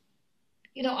think,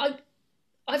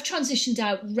 I've transitioned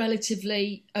out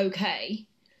relatively okay,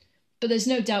 but there's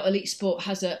no doubt elite sport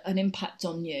has an impact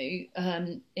on you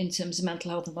in terms of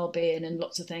mental health and well-being and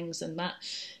lots of things and that.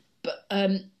 But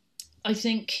I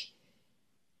think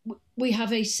we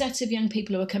have a set of young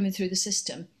people who are coming through the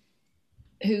system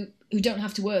who don't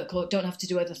have to work or don't have to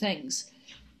do other things.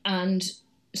 And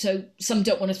So some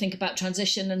don't want to think about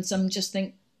transition, and some just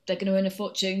think they're going to earn a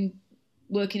fortune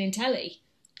working in telly.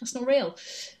 That's not real.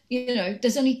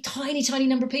 There's only tiny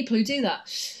number of people who do that.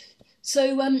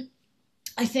 So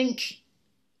I think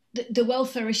the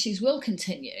welfare issues will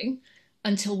continue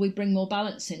until we bring more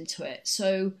balance into it.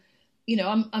 So,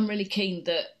 I'm really keen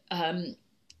that,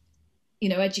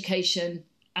 education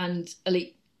and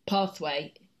elite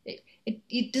pathway,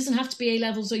 it doesn't have to be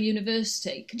A-levels or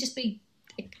university. It can just be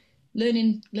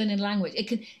learning language.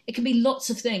 It can be lots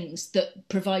of things that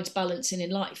provides balance in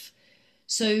life.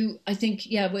 So I think,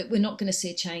 we're not going to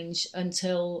see a change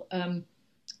until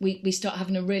we start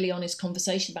having a really honest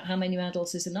conversation about how many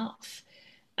medals is enough.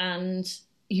 And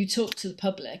you talk to the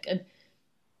public, and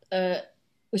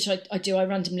which I do. I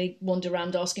randomly wander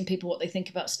around asking people what they think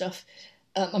about stuff.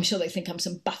 I'm sure they think I'm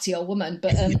some batty old woman,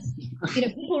 but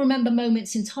people remember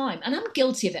moments in time, and I'm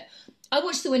guilty of it. I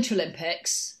watch the Winter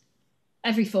Olympics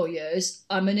every 4 years.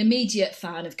 I'm an immediate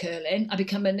fan of curling. I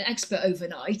become an expert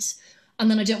overnight,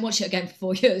 and then I don't watch it again for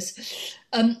 4 years.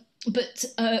 But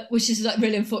which is like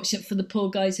really unfortunate for the poor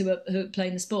guys who are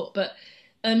playing the sport. But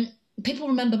people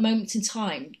remember moments in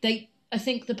time. I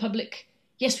think the public,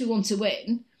 yes, we want to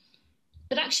win,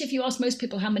 but actually, if you ask most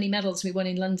people how many medals we won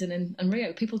in London and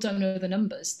Rio, people don't know the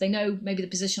numbers. They know maybe the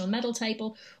position on the medal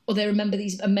table, or they remember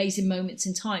these amazing moments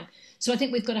in time. So I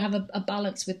think we've got to have a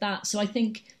balance with that. So I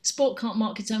think sport can't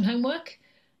mark its own homework.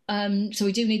 So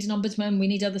we do need an ombudsman. We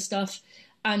need other stuff.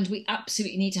 And we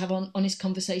absolutely need to have honest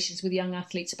conversations with young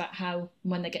athletes about how,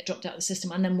 when they get dropped out of the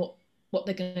system, and then what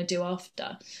they're going to do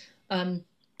after.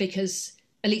 Because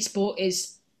elite sport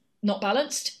is not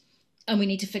balanced, and we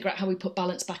need to figure out how we put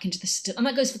balance back into the system. And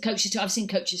that goes for coaches too. I've seen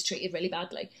coaches treated really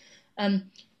badly.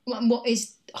 What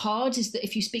is hard is that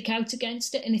if you speak out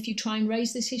against it, and if you try and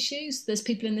raise these issues, there's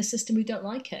people in the system who don't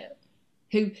like it,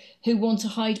 who want to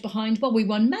hide behind, well, we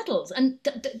won medals. And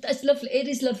that's lovely. It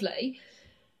is lovely.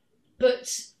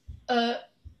 But I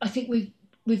think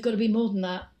we've got to be more than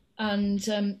that. And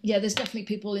there's definitely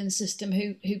people in the system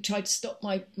who tried to stop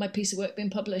my piece of work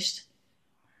being published,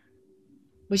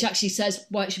 which actually says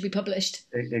why it should be published.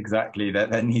 Exactly.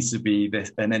 There needs to be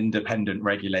an independent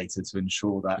regulator to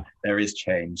ensure that there is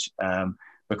change,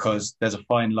 because there's a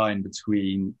fine line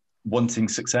between wanting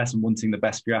success and wanting the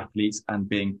best for your athletes and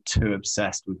being too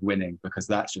obsessed with winning, because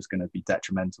that's just going to be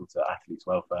detrimental to athletes'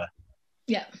 welfare.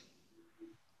 Yeah.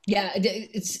 Yeah,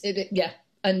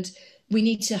 and we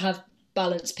need to have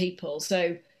balanced people.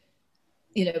 So,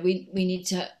 we need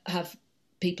to have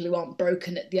people who aren't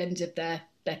broken at the end of their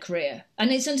career.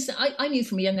 And it's understand. I knew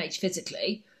from a young age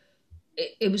physically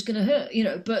it was going to hurt,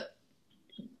 but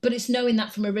it's knowing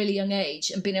that from a really young age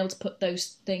and being able to put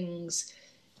those things,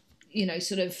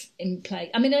 sort of in play.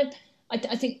 I mean, I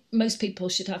think most people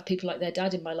should have people like their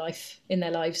dad in their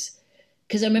lives.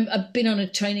 Because I remember I'd been on a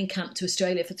training camp to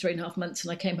Australia for 3.5 months,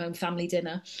 and I came home family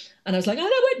dinner, and I was like, I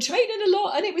went training a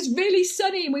lot, and it was really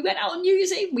sunny, and we went out on New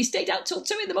Year's Eve, and we stayed out till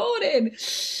 2 a.m.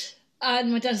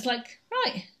 And my dad's like,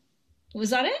 right,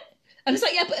 was that it? And I was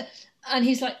like, yeah, and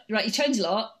he's like, right, you trained a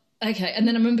lot, okay. And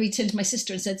then I remember he turned to my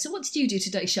sister and said, so what did you do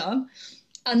today, Sian?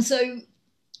 And so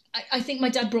I think my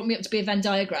dad brought me up to be a Venn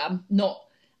diagram,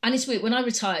 and it's weird, when I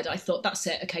retired, I thought, that's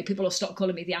it, okay, people will stop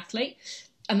calling me the athlete,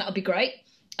 and that'll be great.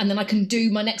 And then I can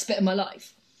do my next bit of my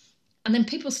life. And then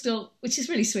people still, which is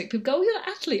really sweet, people go, oh, you're an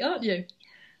athlete, aren't you?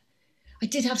 I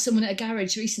did have someone at a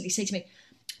garage recently say to me,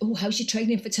 oh, how's your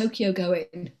training for Tokyo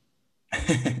going?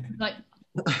 Like,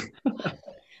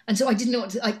 and so I didn't know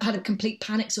I had a complete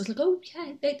panic. So I was like, oh,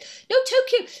 yeah, no,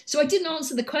 Tokyo. So I didn't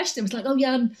answer the question. I was like, oh,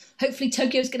 yeah, hopefully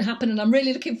Tokyo's going to happen, and I'm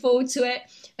really looking forward to it.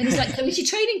 And he's like, so is your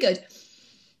training good?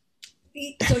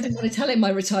 So I didn't want to tell him I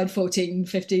retired 14,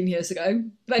 15 years ago.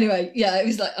 But anyway, yeah, it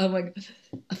was like, oh my God,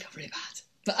 I feel really bad.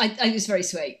 But I was very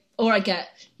sweet. Or I get,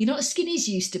 you're not as skinny as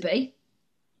you used to be.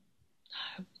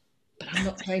 No, but I'm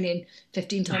not training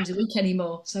 15 times a week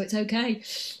anymore, so it's okay.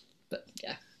 But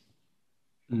yeah.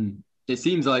 It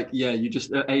seems like, you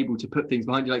just are able to put things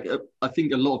behind you. Like, I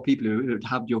think a lot of people who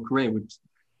have your career would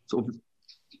sort of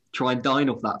try and dine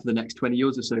off that for the next 20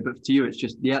 years or so. But to you, it's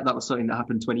just, that was something that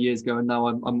happened 20 years ago, and now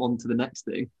I'm on to the next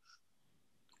thing.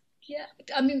 Yeah,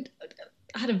 I mean,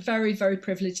 I had a very, very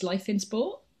privileged life in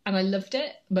sport, and I loved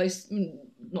it.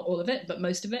 Not all of it, but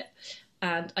most of it.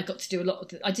 And I got to do a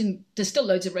lot of there's still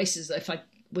loads of races that if I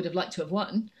would have liked to have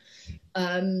won,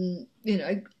 but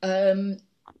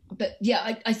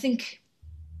yeah, I think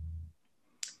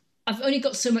I've only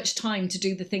got so much time to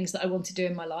do the things that I want to do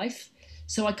in my life.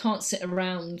 So I can't sit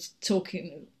around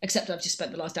talking, except I've just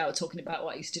spent the last hour talking about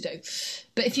what I used to do.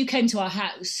 But if you came to our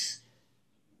house,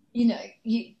 I'm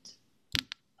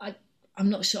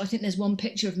not sure. I think there's one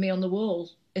picture of me on the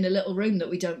wall in a little room that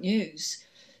we don't use.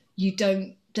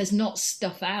 There's not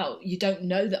stuff out. You don't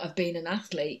know that I've been an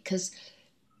athlete because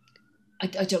I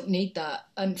don't need that.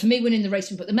 And for me, winning the race,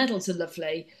 but the medals are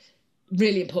lovely,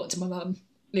 really important to my mum,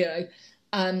 you know.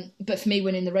 But for me,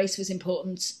 winning the race was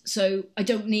important. So I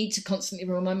don't need to constantly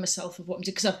remind myself of what I'm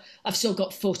doing because I've still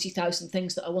got 40,000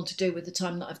 things that I want to do with the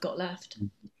time that I've got left.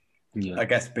 Yeah. I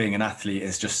guess being an athlete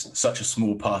is just such a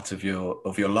small part of your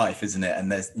life, isn't it?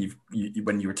 And there's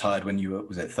when you retired when you were,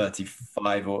 was it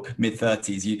 35 or mid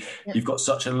 30s, you've got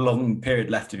such a long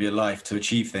period left of your life to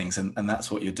achieve things, and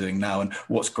that's what you're doing now. And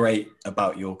what's great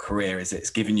about your career is it's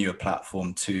given you a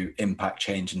platform to impact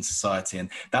change in society, and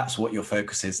that's what your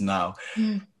focus is now.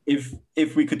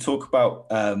 If we could talk about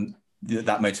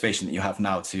that motivation that you have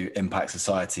now to impact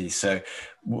society. So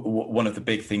one of the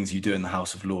big things you do in the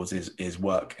House of Lords is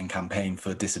work and campaign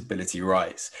for disability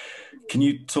rights. Can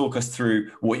you talk us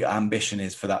through what your ambition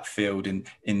is for that field in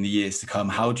the years to come?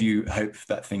 How do you hope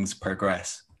that things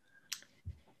progress?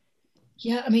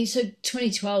 Yeah, I mean, so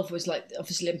 2012 was like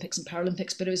obviously Olympics and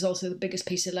Paralympics, but it was also the biggest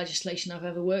piece of legislation I've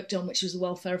ever worked on, which was the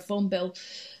Welfare Reform Bill.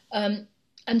 And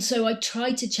so I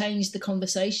tried to change the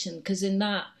conversation because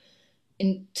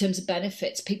in terms of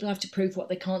benefits, people have to prove what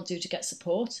they can't do to get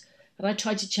support. And I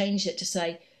tried to change it to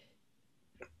say,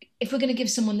 if we're going to give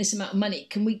someone this amount of money,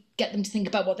 can we get them to think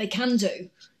about what they can do?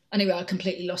 Anyway, I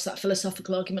completely lost that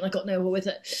philosophical argument. I got nowhere with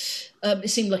it. It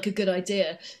seemed like a good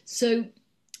idea. So,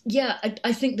 yeah,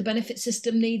 I think the benefit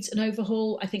system needs an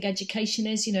overhaul. I think education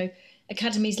is, you know,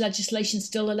 Academy's legislation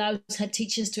still allows head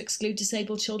teachers to exclude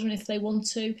disabled children if they want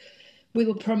to. We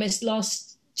were promised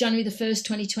last January the 1st,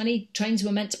 2020, trains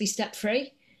were meant to be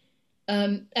step-free.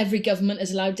 Every government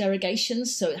has allowed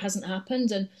derogations, so it hasn't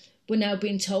happened. And we're now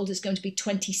being told it's going to be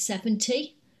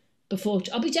 2070 before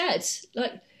I'll be dead.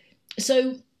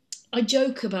 So I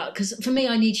joke about, because for me,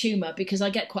 I need humour because I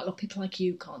get quite a lot of people like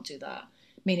you can't do that,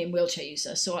 meaning wheelchair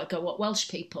user. So I go, what, Welsh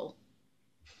people?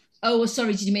 Oh, well,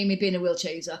 sorry, did you mean me being a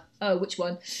wheelchair user? Oh, which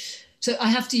one? So I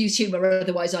have to use humour,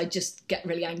 otherwise I just get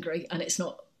really angry and it's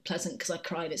not pleasant because I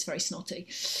cry and it's very snotty.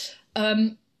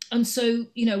 And so,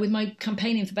 you know, with my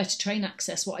campaigning for better train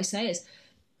access, what I say is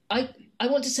I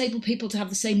want disabled people to have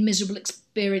the same miserable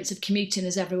experience of commuting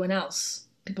as everyone else.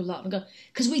 People laugh and go,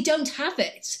 because we don't have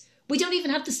it. We don't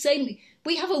even have the same,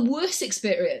 we have a worse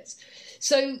experience.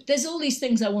 So there's all these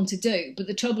things I want to do, but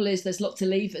the trouble is there's lots of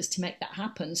levers to make that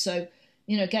happen. So,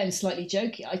 you know, again, slightly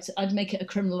jokey, I'd make it a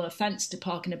criminal offence to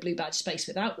park in a blue badge space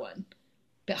without one.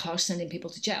 Bit harsh sending people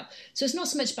to jail. So it's not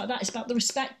so much about that, it's about the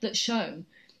respect that's shown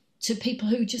to people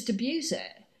who just abuse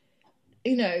it,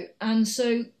 you know. And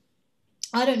so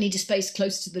I don't need a space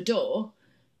close to the door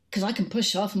because I can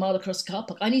push half a mile across the car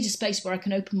park. I need a space where I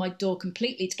can open my door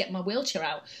completely to get my wheelchair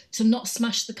out to not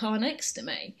smash the car next to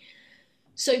me.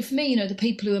 So for me, you know, the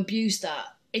people who abuse that,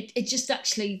 it just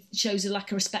actually shows a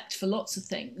lack of respect for lots of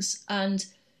things. And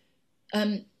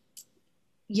I'm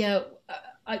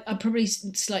probably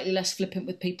slightly less flippant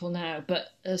with people now, but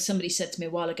somebody said to me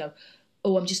a while ago,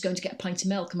 oh, I'm just going to get a pint of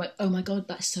milk. I'm like, oh my God,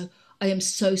 I am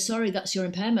so sorry, that's your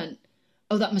impairment.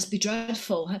 Oh, that must be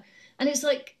dreadful. And it's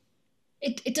like,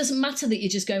 it doesn't matter that you're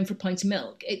just going for a pint of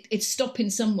milk. It's stopping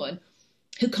someone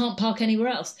who can't park anywhere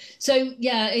else. So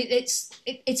yeah,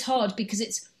 it's hard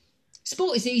because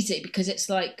sport is easy because it's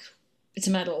like, it's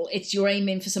a medal. You're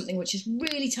aiming for something which is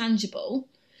really tangible.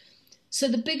 So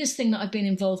the biggest thing that I've been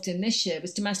involved in this year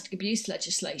was domestic abuse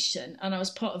legislation. And I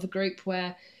was part of a group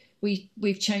where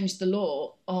we've changed the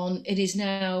law on, it is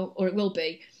now, or it will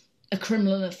be, a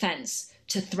criminal offence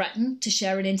to threaten to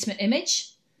share an intimate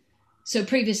image. So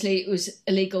previously it was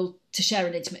illegal to share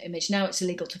an intimate image. Now it's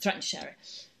illegal to threaten to share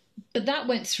it. But that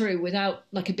went through without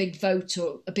like a big vote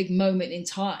or a big moment in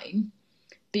time,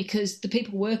 because the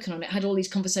people working on it had all these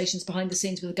conversations behind the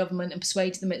scenes with the government and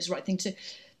persuaded them it was the right thing to do.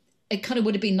 It kind of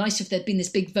would have been nice if there'd been this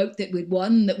big vote that we'd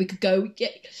won, that we could go, yeah,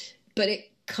 but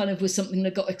it kind of was something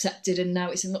that got accepted and now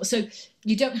it's not. So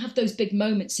you don't have those big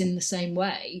moments in the same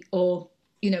way, or,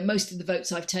 you know, most of the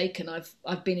votes I've taken,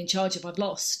 I've been in charge of, I've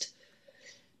lost.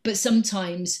 But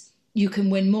sometimes you can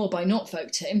win more by not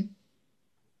voting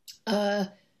and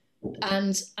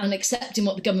accepting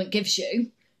what the government gives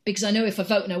you, because I know if I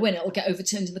vote and I win, it'll get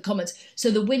overturned in the Commons.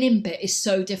 So the winning bit is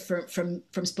so different from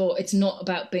sport. It's not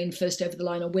about being first over the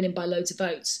line or winning by loads of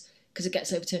votes, because it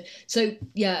gets overturned. So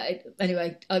yeah,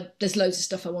 anyway, there's loads of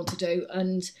stuff I want to do,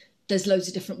 and there's loads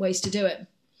of different ways to do it.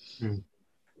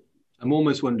 I'm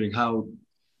almost wondering how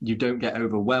you don't get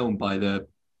overwhelmed by the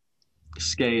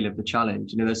scale of the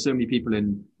challenge. You know, there's so many people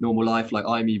in normal life, like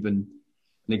I'm even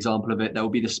an example of it, that will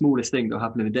be the smallest thing that will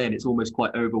happen in a day and it's almost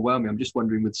quite overwhelming. I'm just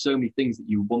wondering, with so many things that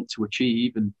you want to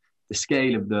achieve and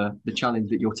scale of the challenge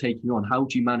that you're taking on. How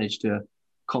do you manage to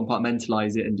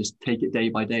compartmentalize it and just take it day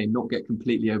by day and not get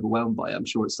completely overwhelmed by it? I'm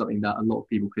sure it's something that a lot of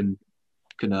people can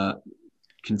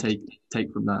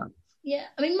take from that. Yeah,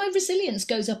 I mean, my resilience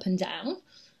goes up and down,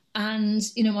 and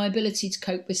you know, my ability to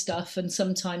cope with stuff. And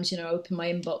sometimes, you know, I open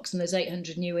my inbox and there's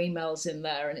 800 new emails in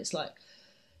there, and it's like,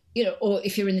 you know, or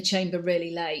if you're in the chamber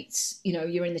really late, you know,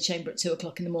 you're in the chamber at 2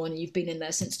 o'clock in the morning, you've been in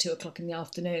there since 2 o'clock in the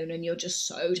afternoon, and you're just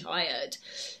so tired.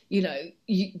 You know,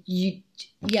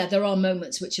 yeah, there are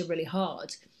moments which are really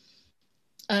hard.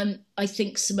 I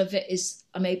think some of it is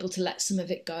I'm able to let some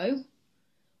of it go.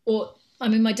 Or, I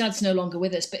mean, my dad's no longer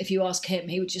with us, but if you ask him,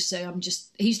 he would just say,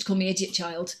 he used to call me idiot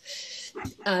child.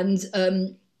 And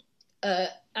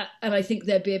I think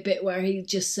there'd be a bit where he'd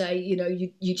just say, you know,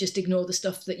 you just ignore the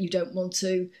stuff that you don't want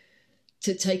to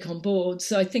take on board.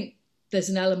 So I think there's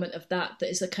an element of that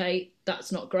is, okay,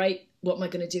 that's not great. What am I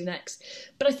going to do next?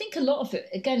 But I think a lot of it,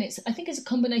 again, I think it's a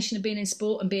combination of being in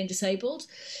sport and being disabled,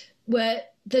 where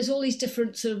there's all these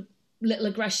different sort of little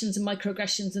aggressions and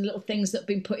microaggressions and little things that have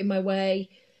been put in my way.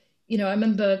 You know, I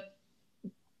remember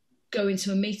going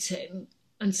to a meeting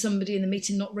and somebody in the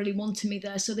meeting not really wanting me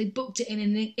there, so they booked it in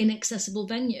an inaccessible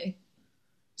venue.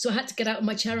 So I had to get out of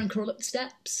my chair and crawl up the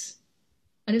steps.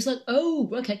 And it was like, oh,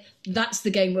 okay, that's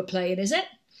the game we're playing, is it?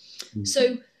 Mm-hmm.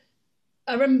 So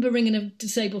I remember ringing a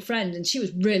disabled friend and she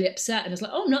was really upset. And I was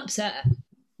like, oh, I'm not upset.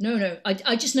 No,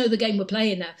 I just know the game we're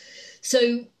playing now.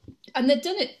 So, and they'd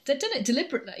done it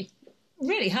deliberately,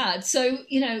 really had. So,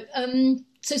 you know,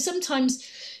 so sometimes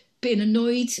being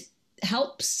annoyed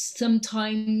helps.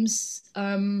 Sometimes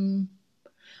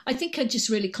I think I'm just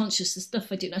really conscious of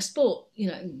stuff I do now. Sport, you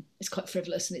know, it's quite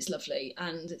frivolous and it's lovely,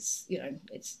 and it's, you know,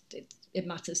 it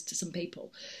matters to some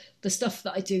people. The stuff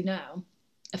that I do now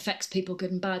affects people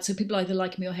good and bad, so people either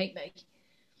like me or hate me,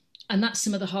 and that's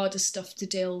some of the hardest stuff to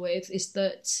deal with, is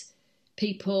that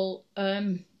people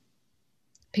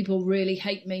really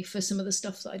hate me for some of the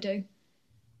stuff that I do,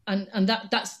 and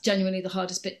that's genuinely the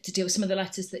hardest bit to deal with. Some of the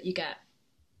letters that you get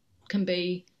can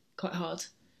be quite hard,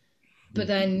 but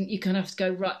then you kind of have to go,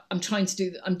 right, I'm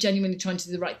genuinely trying to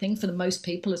do the right thing for the most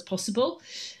people as possible,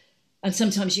 and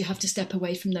sometimes you have to step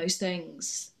away from those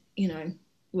things, you know,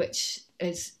 which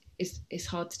is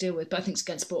hard to deal with. But I think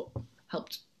sport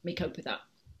helped me cope with that.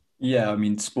 Yeah, I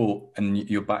mean, sport and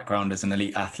your background as an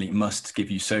elite athlete must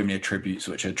give you so many attributes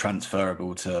which are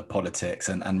transferable to politics,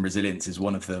 and resilience is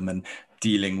one of them. And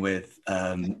dealing with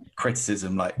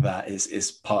criticism like that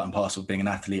is part and parcel of being an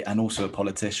athlete and also a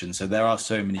politician. So there are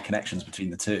so many connections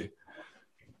between the two.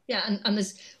 Yeah, and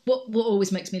there's what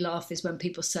always makes me laugh is when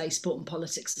people say sport and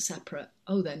politics are separate.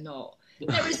 Oh, they're not.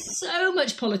 There is so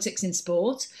much politics in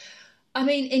sport. I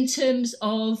mean, in terms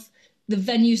of the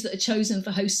venues that are chosen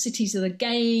for host cities of the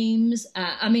games,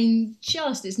 I mean,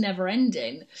 just it's never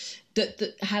ending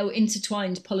that how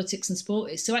intertwined politics and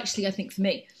sport is. So actually, I think for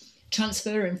me,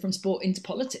 transferring from sport into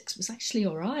politics was actually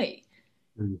all right,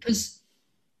 because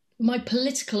my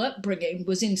political upbringing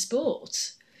was in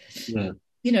sport. Yeah.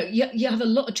 You know, you have a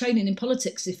lot of training in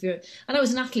politics and I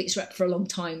was an athletes rep for a long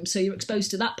time, so you're exposed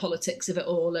to that politics of it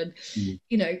all. And,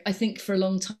 you know, I think for a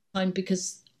long time,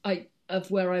 because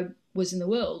of where I was in the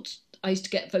world, I used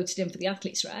to get voted in for the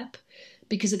athletes rep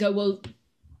because I go, well,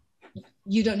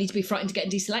 you don't need to be frightened to get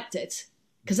deselected,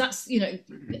 because that's, you know,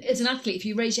 as an athlete, if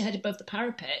you raise your head above the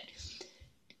parapet,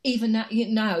 even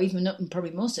now, even up and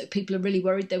probably more so, people are really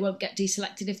worried they won't get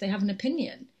deselected if they have an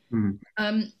opinion.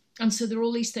 And so there are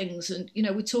all these things, and you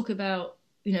know, we talk about,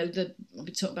 you know,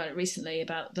 we talked about it recently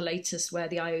about the latest where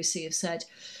the IOC have said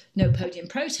no podium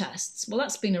protests. Well,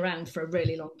 that's been around for a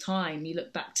really long time. You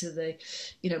look back to the,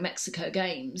 you know, Mexico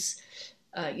Games,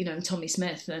 you know, and Tommy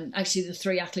Smith, and actually the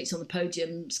 3 athletes on the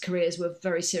podium's careers were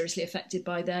very seriously affected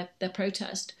by their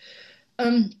protest.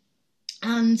 And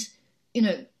you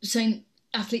know, saying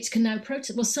athletes can now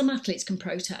protest. Well, some athletes can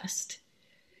protest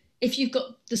if you've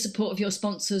got the support of your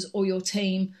sponsors or your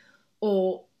team,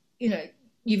 or, you know,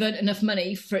 you've earned enough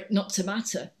money for it not to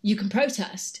matter. You can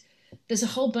protest. There's a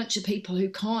whole bunch of people who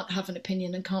can't have an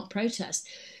opinion and can't protest.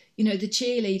 You know, the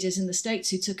cheerleaders in the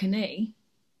States who took a knee,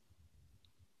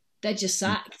 they're just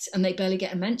sacked and they barely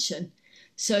get a mention.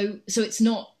 So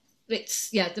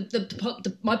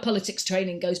my politics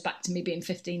training goes back to me being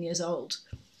 15 years old.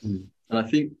 And I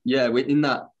think, we're in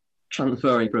that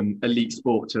transferring from elite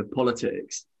sport to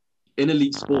politics. In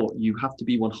elite sport, you have to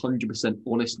be 100%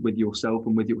 honest with yourself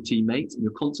and with your teammates. And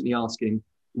you're constantly asking,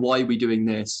 why are we doing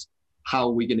this? How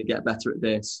are we going to get better at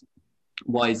this?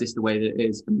 Why is this the way that it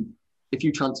is? And if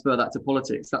you transfer that to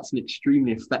politics, that's an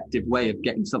extremely effective way of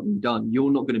getting something done. You're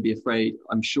not going to be afraid,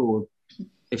 I'm sure,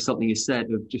 if something is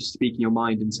said, of just speaking your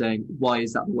mind and saying, why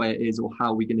is that the way it is, or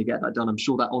how are we going to get that done? I'm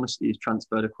sure that honesty is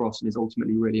transferred across and is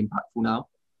ultimately really impactful now.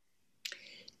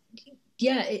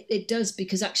 Yeah, it does,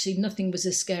 because actually nothing was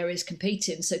as scary as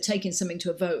competing. So taking something to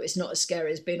a vote is not as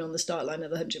scary as being on the start line of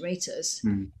the 100 metres.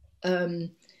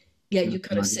 You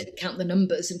kind of sit and count the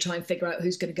numbers and try and figure out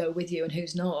who's going to go with you and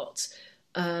who's not.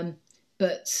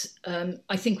 But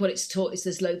I think what it's taught is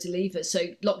there's loads of levers. So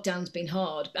lockdown's been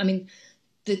hard. I mean,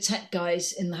 the tech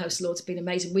guys in the House of Lords have been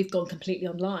amazing. We've gone completely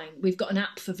online. We've got an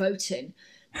app for voting.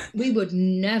 We would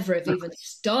never have even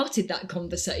started that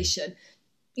conversation,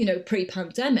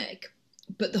 pre-pandemic.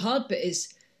 But the hard bit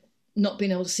is not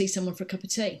being able to see someone for a cup of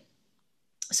tea.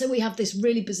 So we have this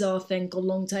really bizarre thing called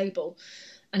Long Table,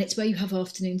 and it's where you have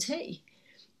afternoon tea.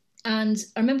 And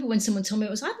I remember when someone told me,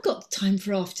 I haven't got time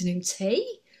for afternoon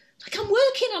tea. Like, I'm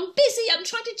working, I'm busy, I'm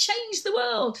trying to change the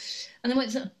world. And I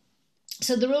went,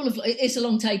 so the rule of it's a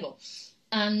long table,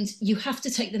 and you have to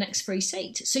take the next free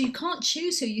seat. So you can't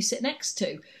choose who you sit next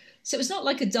to. So it's not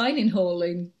like a dining hall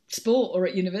in sport or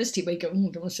at university where you go, I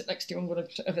don't want to sit next to you, I'm going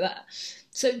to sit over there.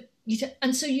 So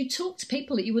you talk to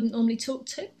people that you wouldn't normally talk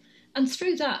to. And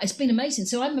through that, it's been amazing.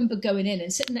 So I remember going in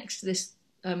and sitting next to this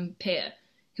peer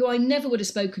who I never would have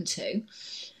spoken to.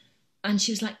 And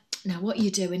she was like, now, what are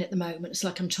you doing at the moment? It's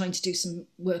like, I'm trying to do some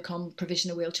work on provision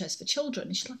of wheelchairs for children.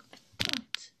 And she's like,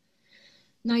 what?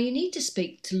 Now, you need to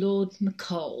speak to Lord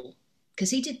McCall, because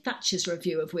he did Thatcher's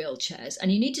review of wheelchairs.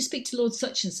 And you need to speak to Lord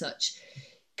such and such,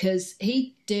 because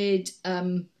he did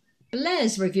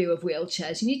Blair's review of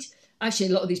wheelchairs. Actually,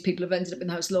 a lot of these people have ended up in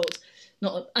the House of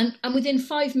Lords. And within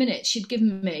 5 minutes, she'd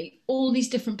given me all these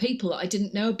different people that I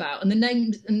didn't know about, and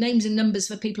the names and numbers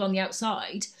for people on the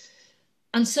outside.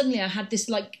 And suddenly I had this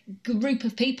group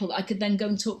of people that I could then go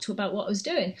and talk to about what I was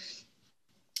doing.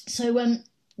 So,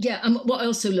 what I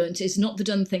also learned is not the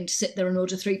done thing to sit there and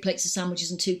order 3 plates of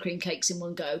sandwiches and 2 cream cakes in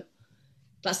one go.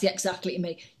 That's exactly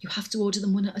me. You have to order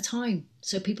them one at a time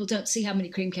so people don't see how many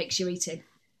cream cakes you're eating.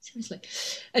 Seriously.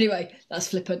 Anyway, that's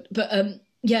flippant. But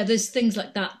there's things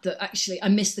like that actually I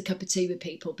miss the cup of tea with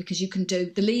people, because you can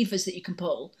do the levers that you can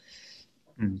pull.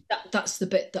 That's the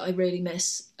bit that I really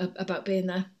miss about being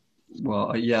there.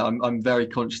 Well, I'm very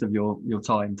conscious of your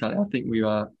time, Tally. I think we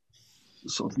are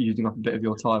sort of using up a bit of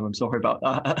your time. I'm sorry about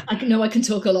that. I can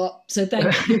talk a lot, so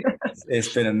thank you.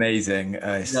 It's been amazing.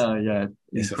 It's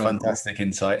a fantastic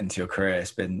insight into your career.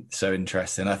 It's been so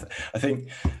interesting. I think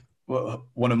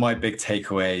one of my big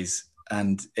takeaways,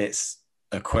 and it's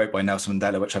a quote by Nelson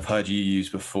Mandela, which I've heard you use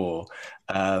before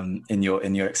in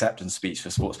your acceptance speech for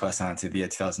Sports Personality of the Year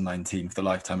 2019 for the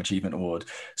Lifetime Achievement Award.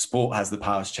 Sport has the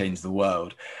power to change the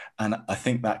world. And I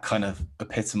think that kind of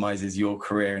epitomizes your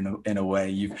career in a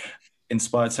way. You've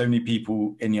inspired so many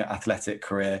people in your athletic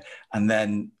career, and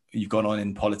then you've gone on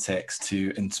in politics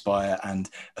to inspire and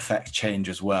affect change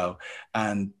as well.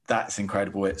 And that's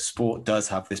incredible. Sport does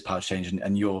have this power to change,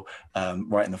 and you're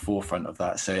right in the forefront of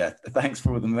that. So thanks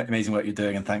for all the amazing work you're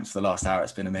doing, and thanks for the last hour.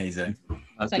 It's been amazing.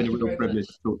 It's been a real privilege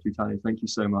to talk to you, Tally. Thank you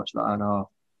so much for that hour.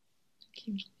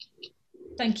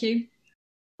 Thank you.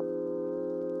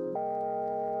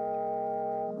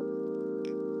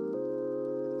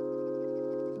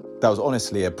 That was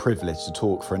honestly a privilege to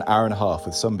talk for an hour and a half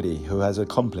with somebody who has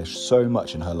accomplished so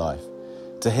much in her life.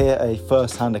 To hear a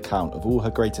first-hand account of all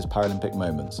her greatest Paralympic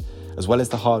moments, as well as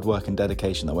the hard work and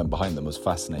dedication that went behind them, was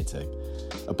fascinating.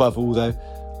 Above all though,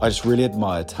 I just really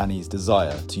admired Tanny's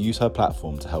desire to use her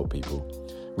platform to help people.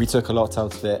 We took a lot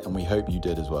out of it, and we hope you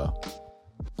did as well.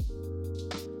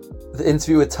 The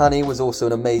interview with Tanny was also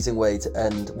an amazing way to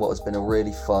end what has been a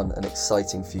really fun and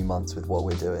exciting few months with what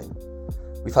we're doing.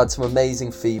 We've had some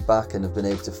amazing feedback and have been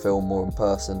able to film more in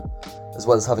person, as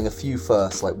well as having a few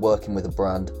firsts like working with a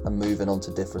brand and moving on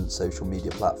to different social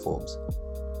media platforms.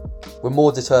 We're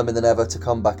more determined than ever to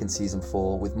come back in season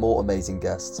 4 with more amazing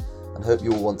guests, and hope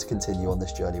you all want to continue on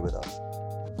this journey with us.